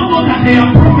 Meanwhile, they don't know that they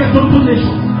are prophets of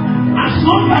donations. As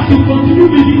long as you continue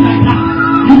living like that,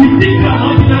 you will think you are an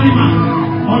ordinary man.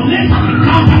 Unless an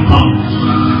encounter comes.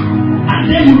 And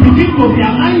then you begin to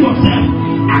realign yourself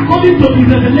according to the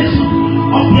revelation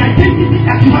of the identity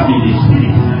that you have in the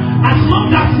spirit. As long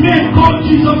as men call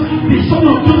Jesus the son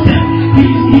of Joseph,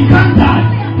 he can't die.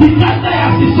 He can't die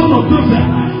as the son of Joseph.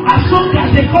 As long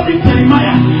as they call him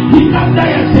Jeremiah, he can't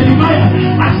die as Jeremiah.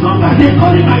 As long as they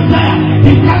call him Isaiah,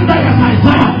 he can't die as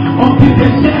Isaiah. Until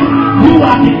they say, you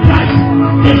are the Christ,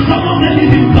 the son of the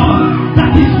living God.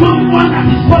 That is not one that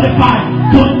is qualified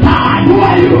to die. Who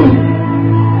are you?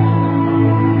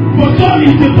 For John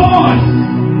is the boss.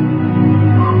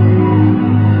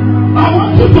 I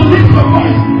want you to lift your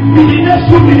voice in the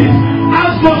next 2 minutes.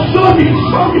 Ask God, show me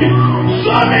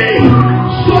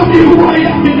who I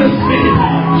am in the spirit,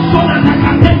 so that I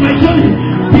can take my journey.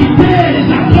 The days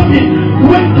are coming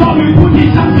when God will put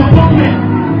his hands upon me.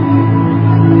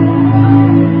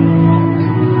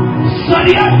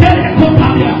 Saria tere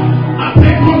kotabia,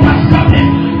 apeko kasabe,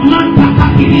 manta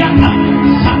kakiriaka,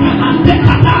 sakanante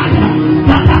kataya,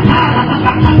 tatatara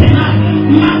tatakatena,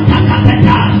 manta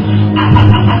kateta,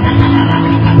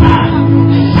 atatatatatatatata,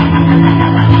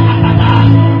 sakatatatatatatata,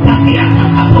 takiaka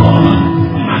kapoa,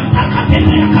 manta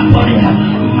katena kaporia,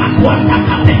 makwanta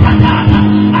katetata,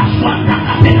 aswanta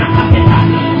katena kateta,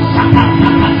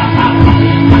 sakatatatata,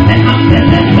 katena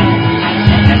kateta,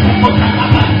 katena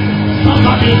kotabia.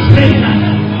 Somebody is praying.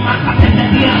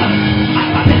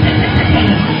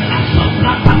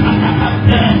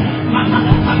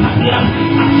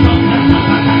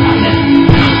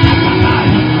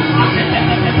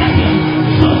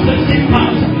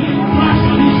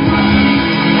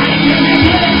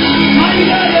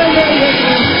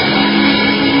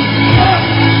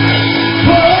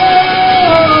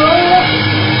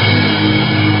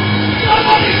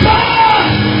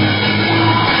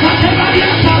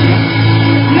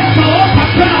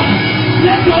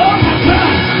 Let go.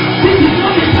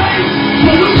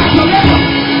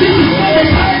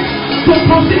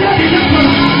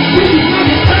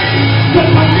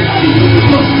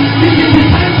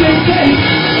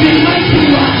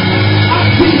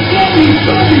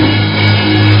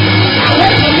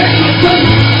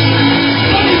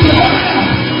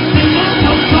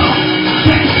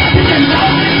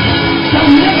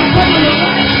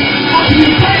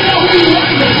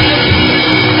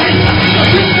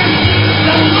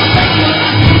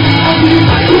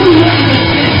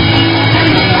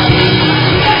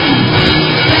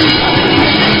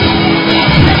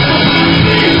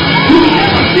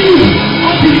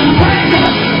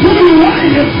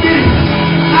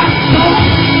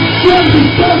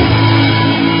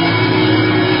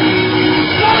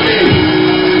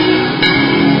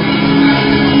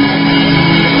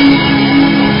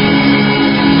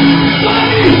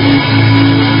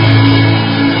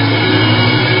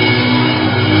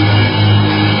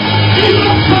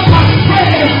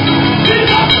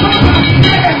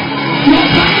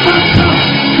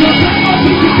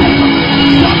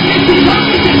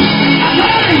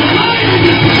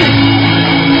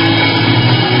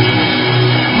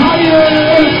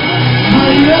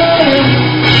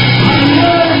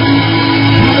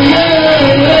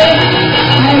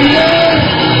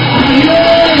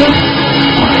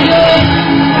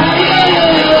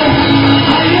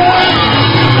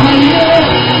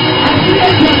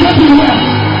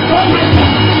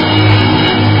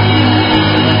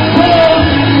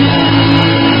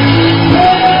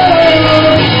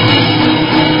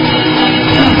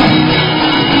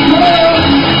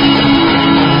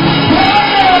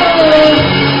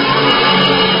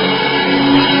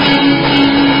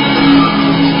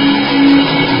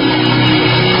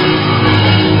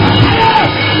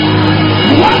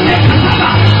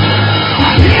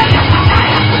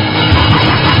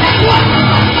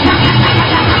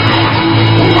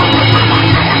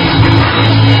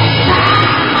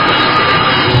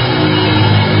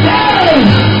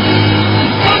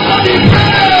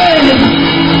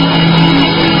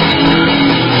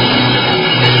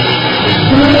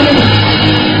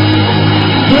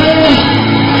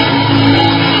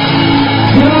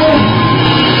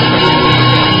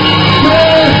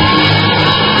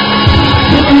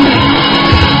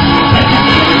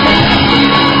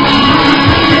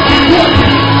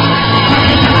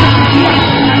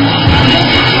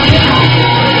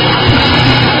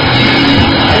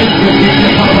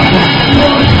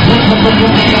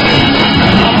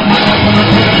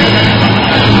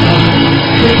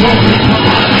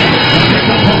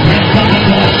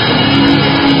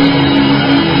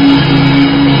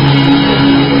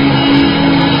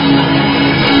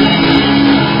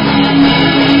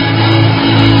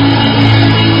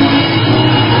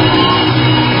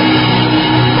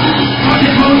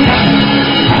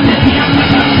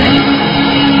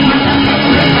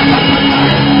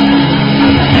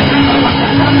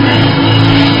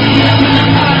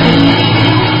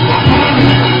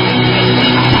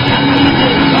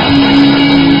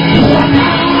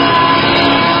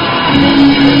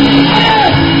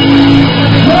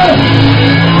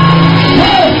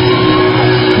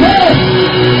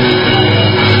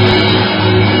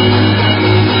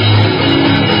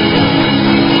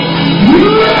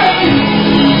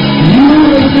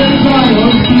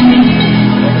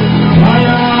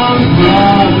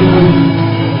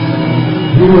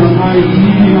 Yes,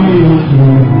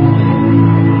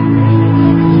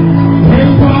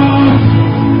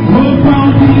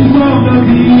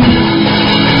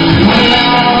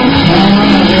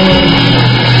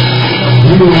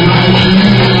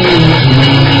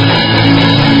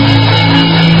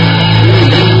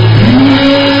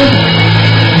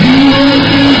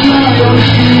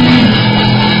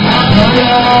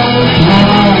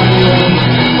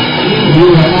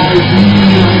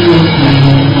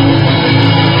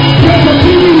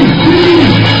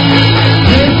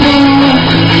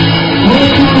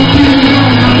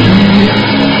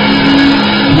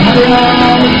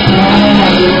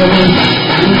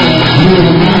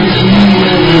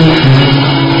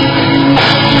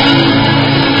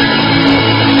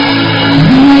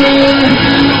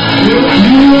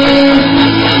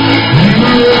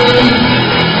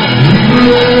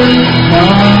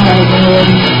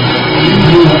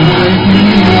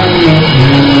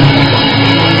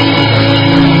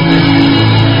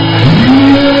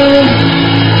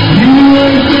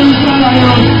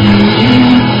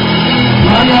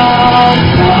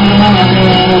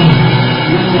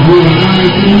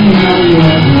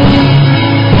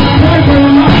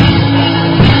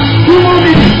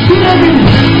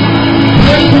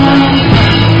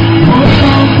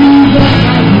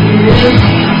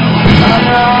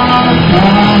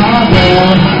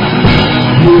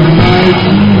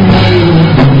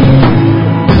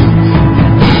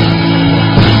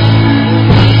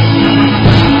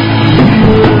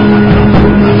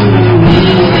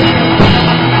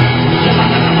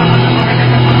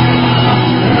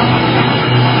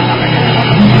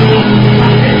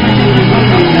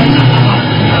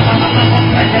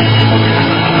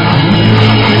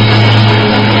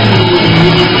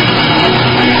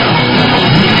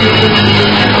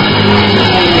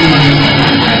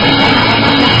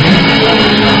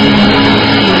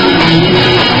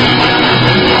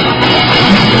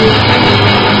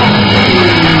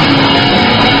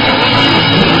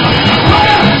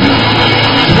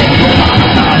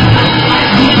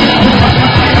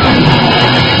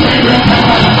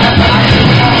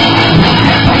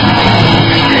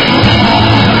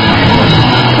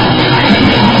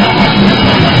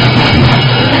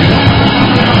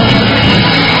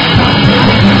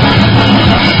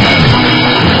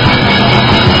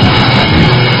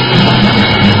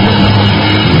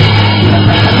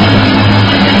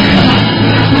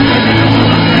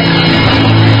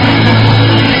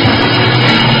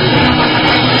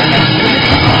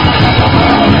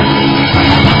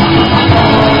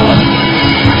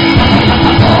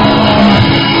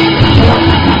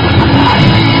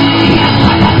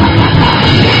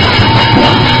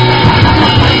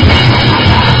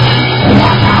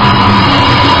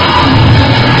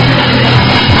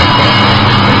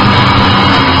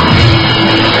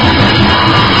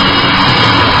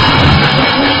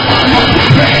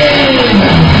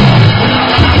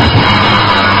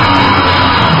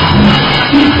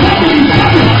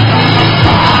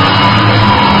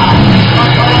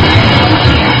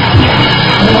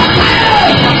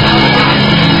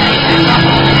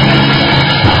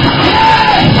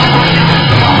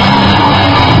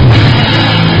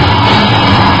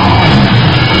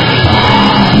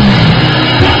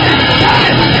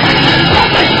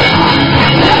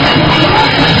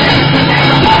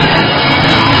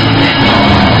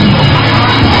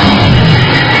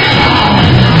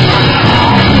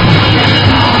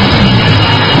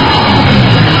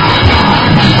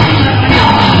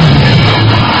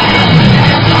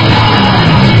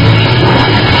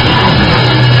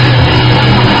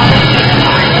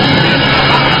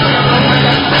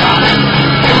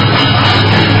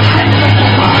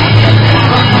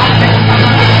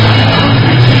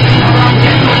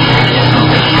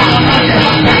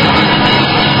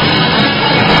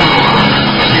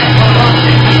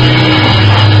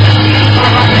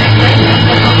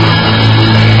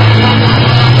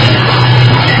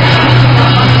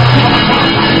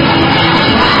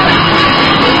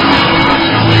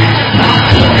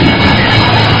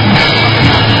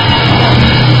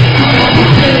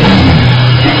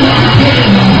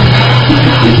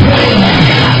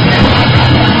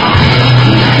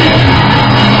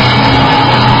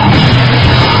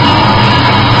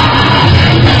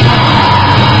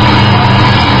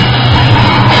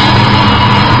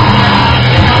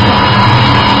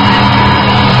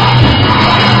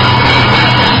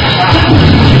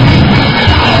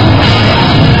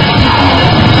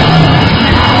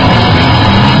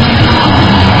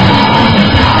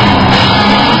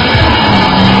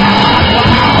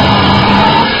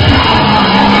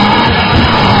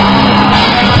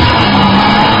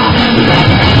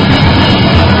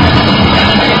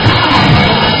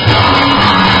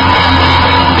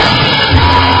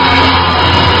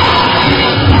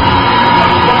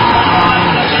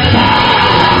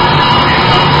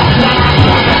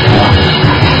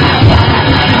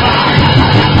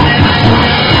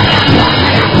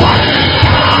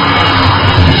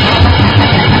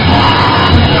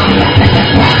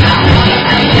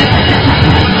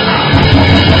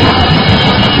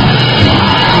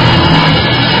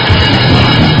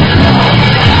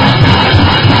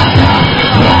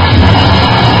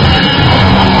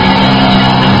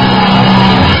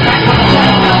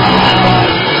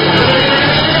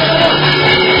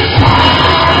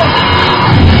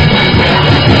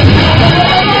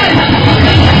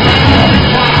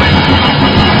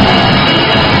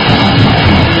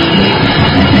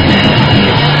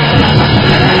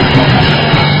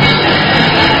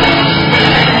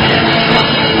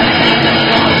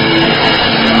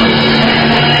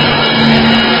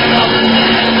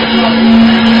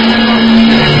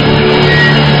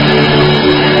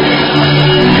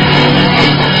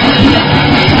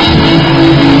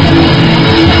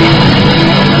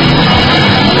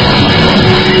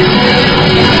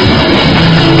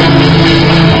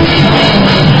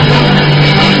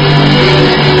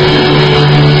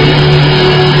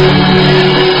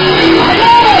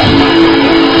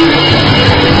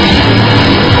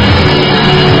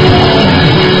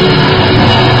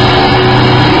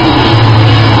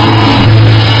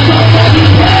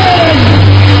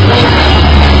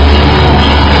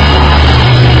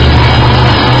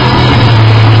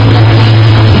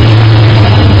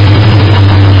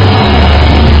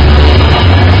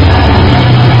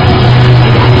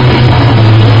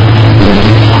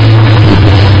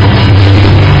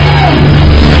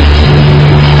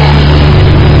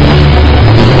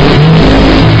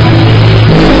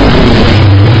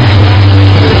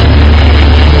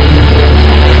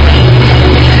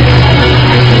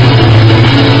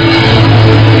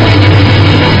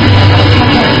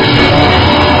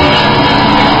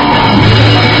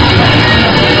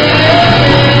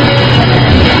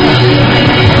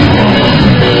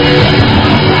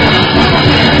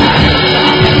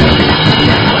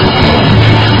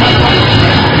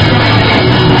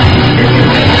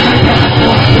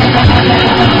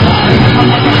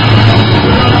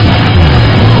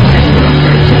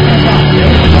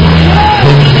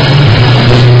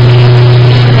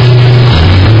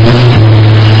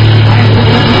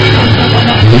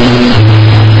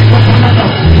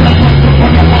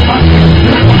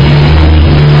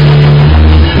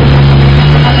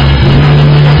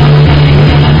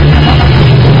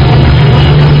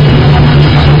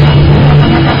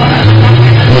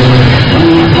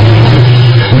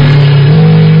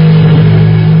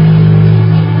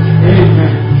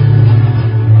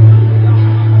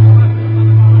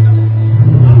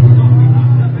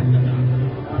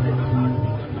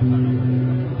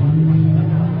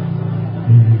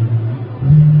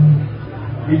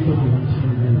 lift up your hands.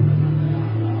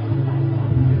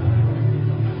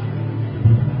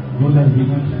 God has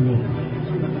begun to work.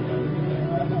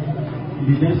 In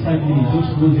the next 5 minutes, just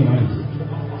close your eyes.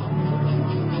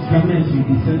 Garments will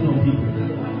descend on people.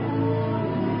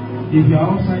 If you are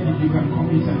outside, if you can come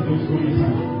inside, just come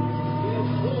inside.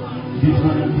 This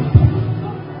moment of time.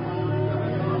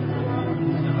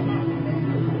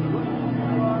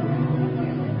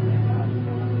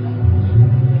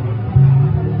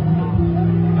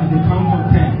 At the count of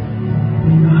 10.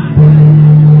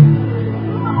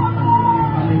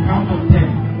 At the count of 10.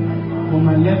 From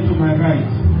my left to my right.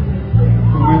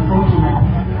 From my front to my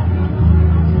back.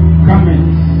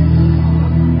 Garments.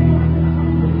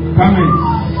 Garments.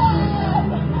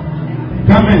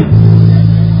 Garments.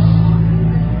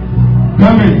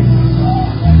 Garments.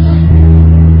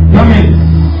 Garments.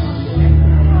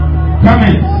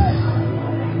 Garments.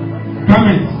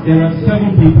 Garments. There are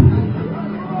 7 people.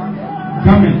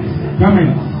 Garments.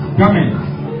 Garments. Garments.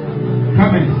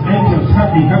 Garments. Angels,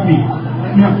 help me. Help me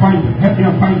find them. Help me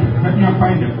find them. Help me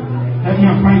find them. Help me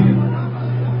find them.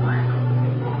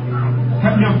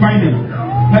 Help me find them.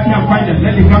 Let me find them.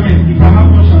 Let the garments. If I have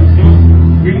motions, just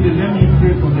bring them. Let me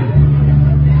pray for them.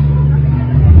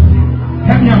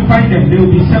 Help me find them. There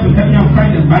will be 7. Help me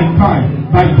find them by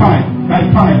 5. By 5. By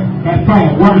 5. By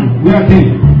 5. 1. Where are they?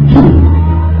 2.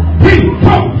 3.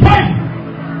 4. 5.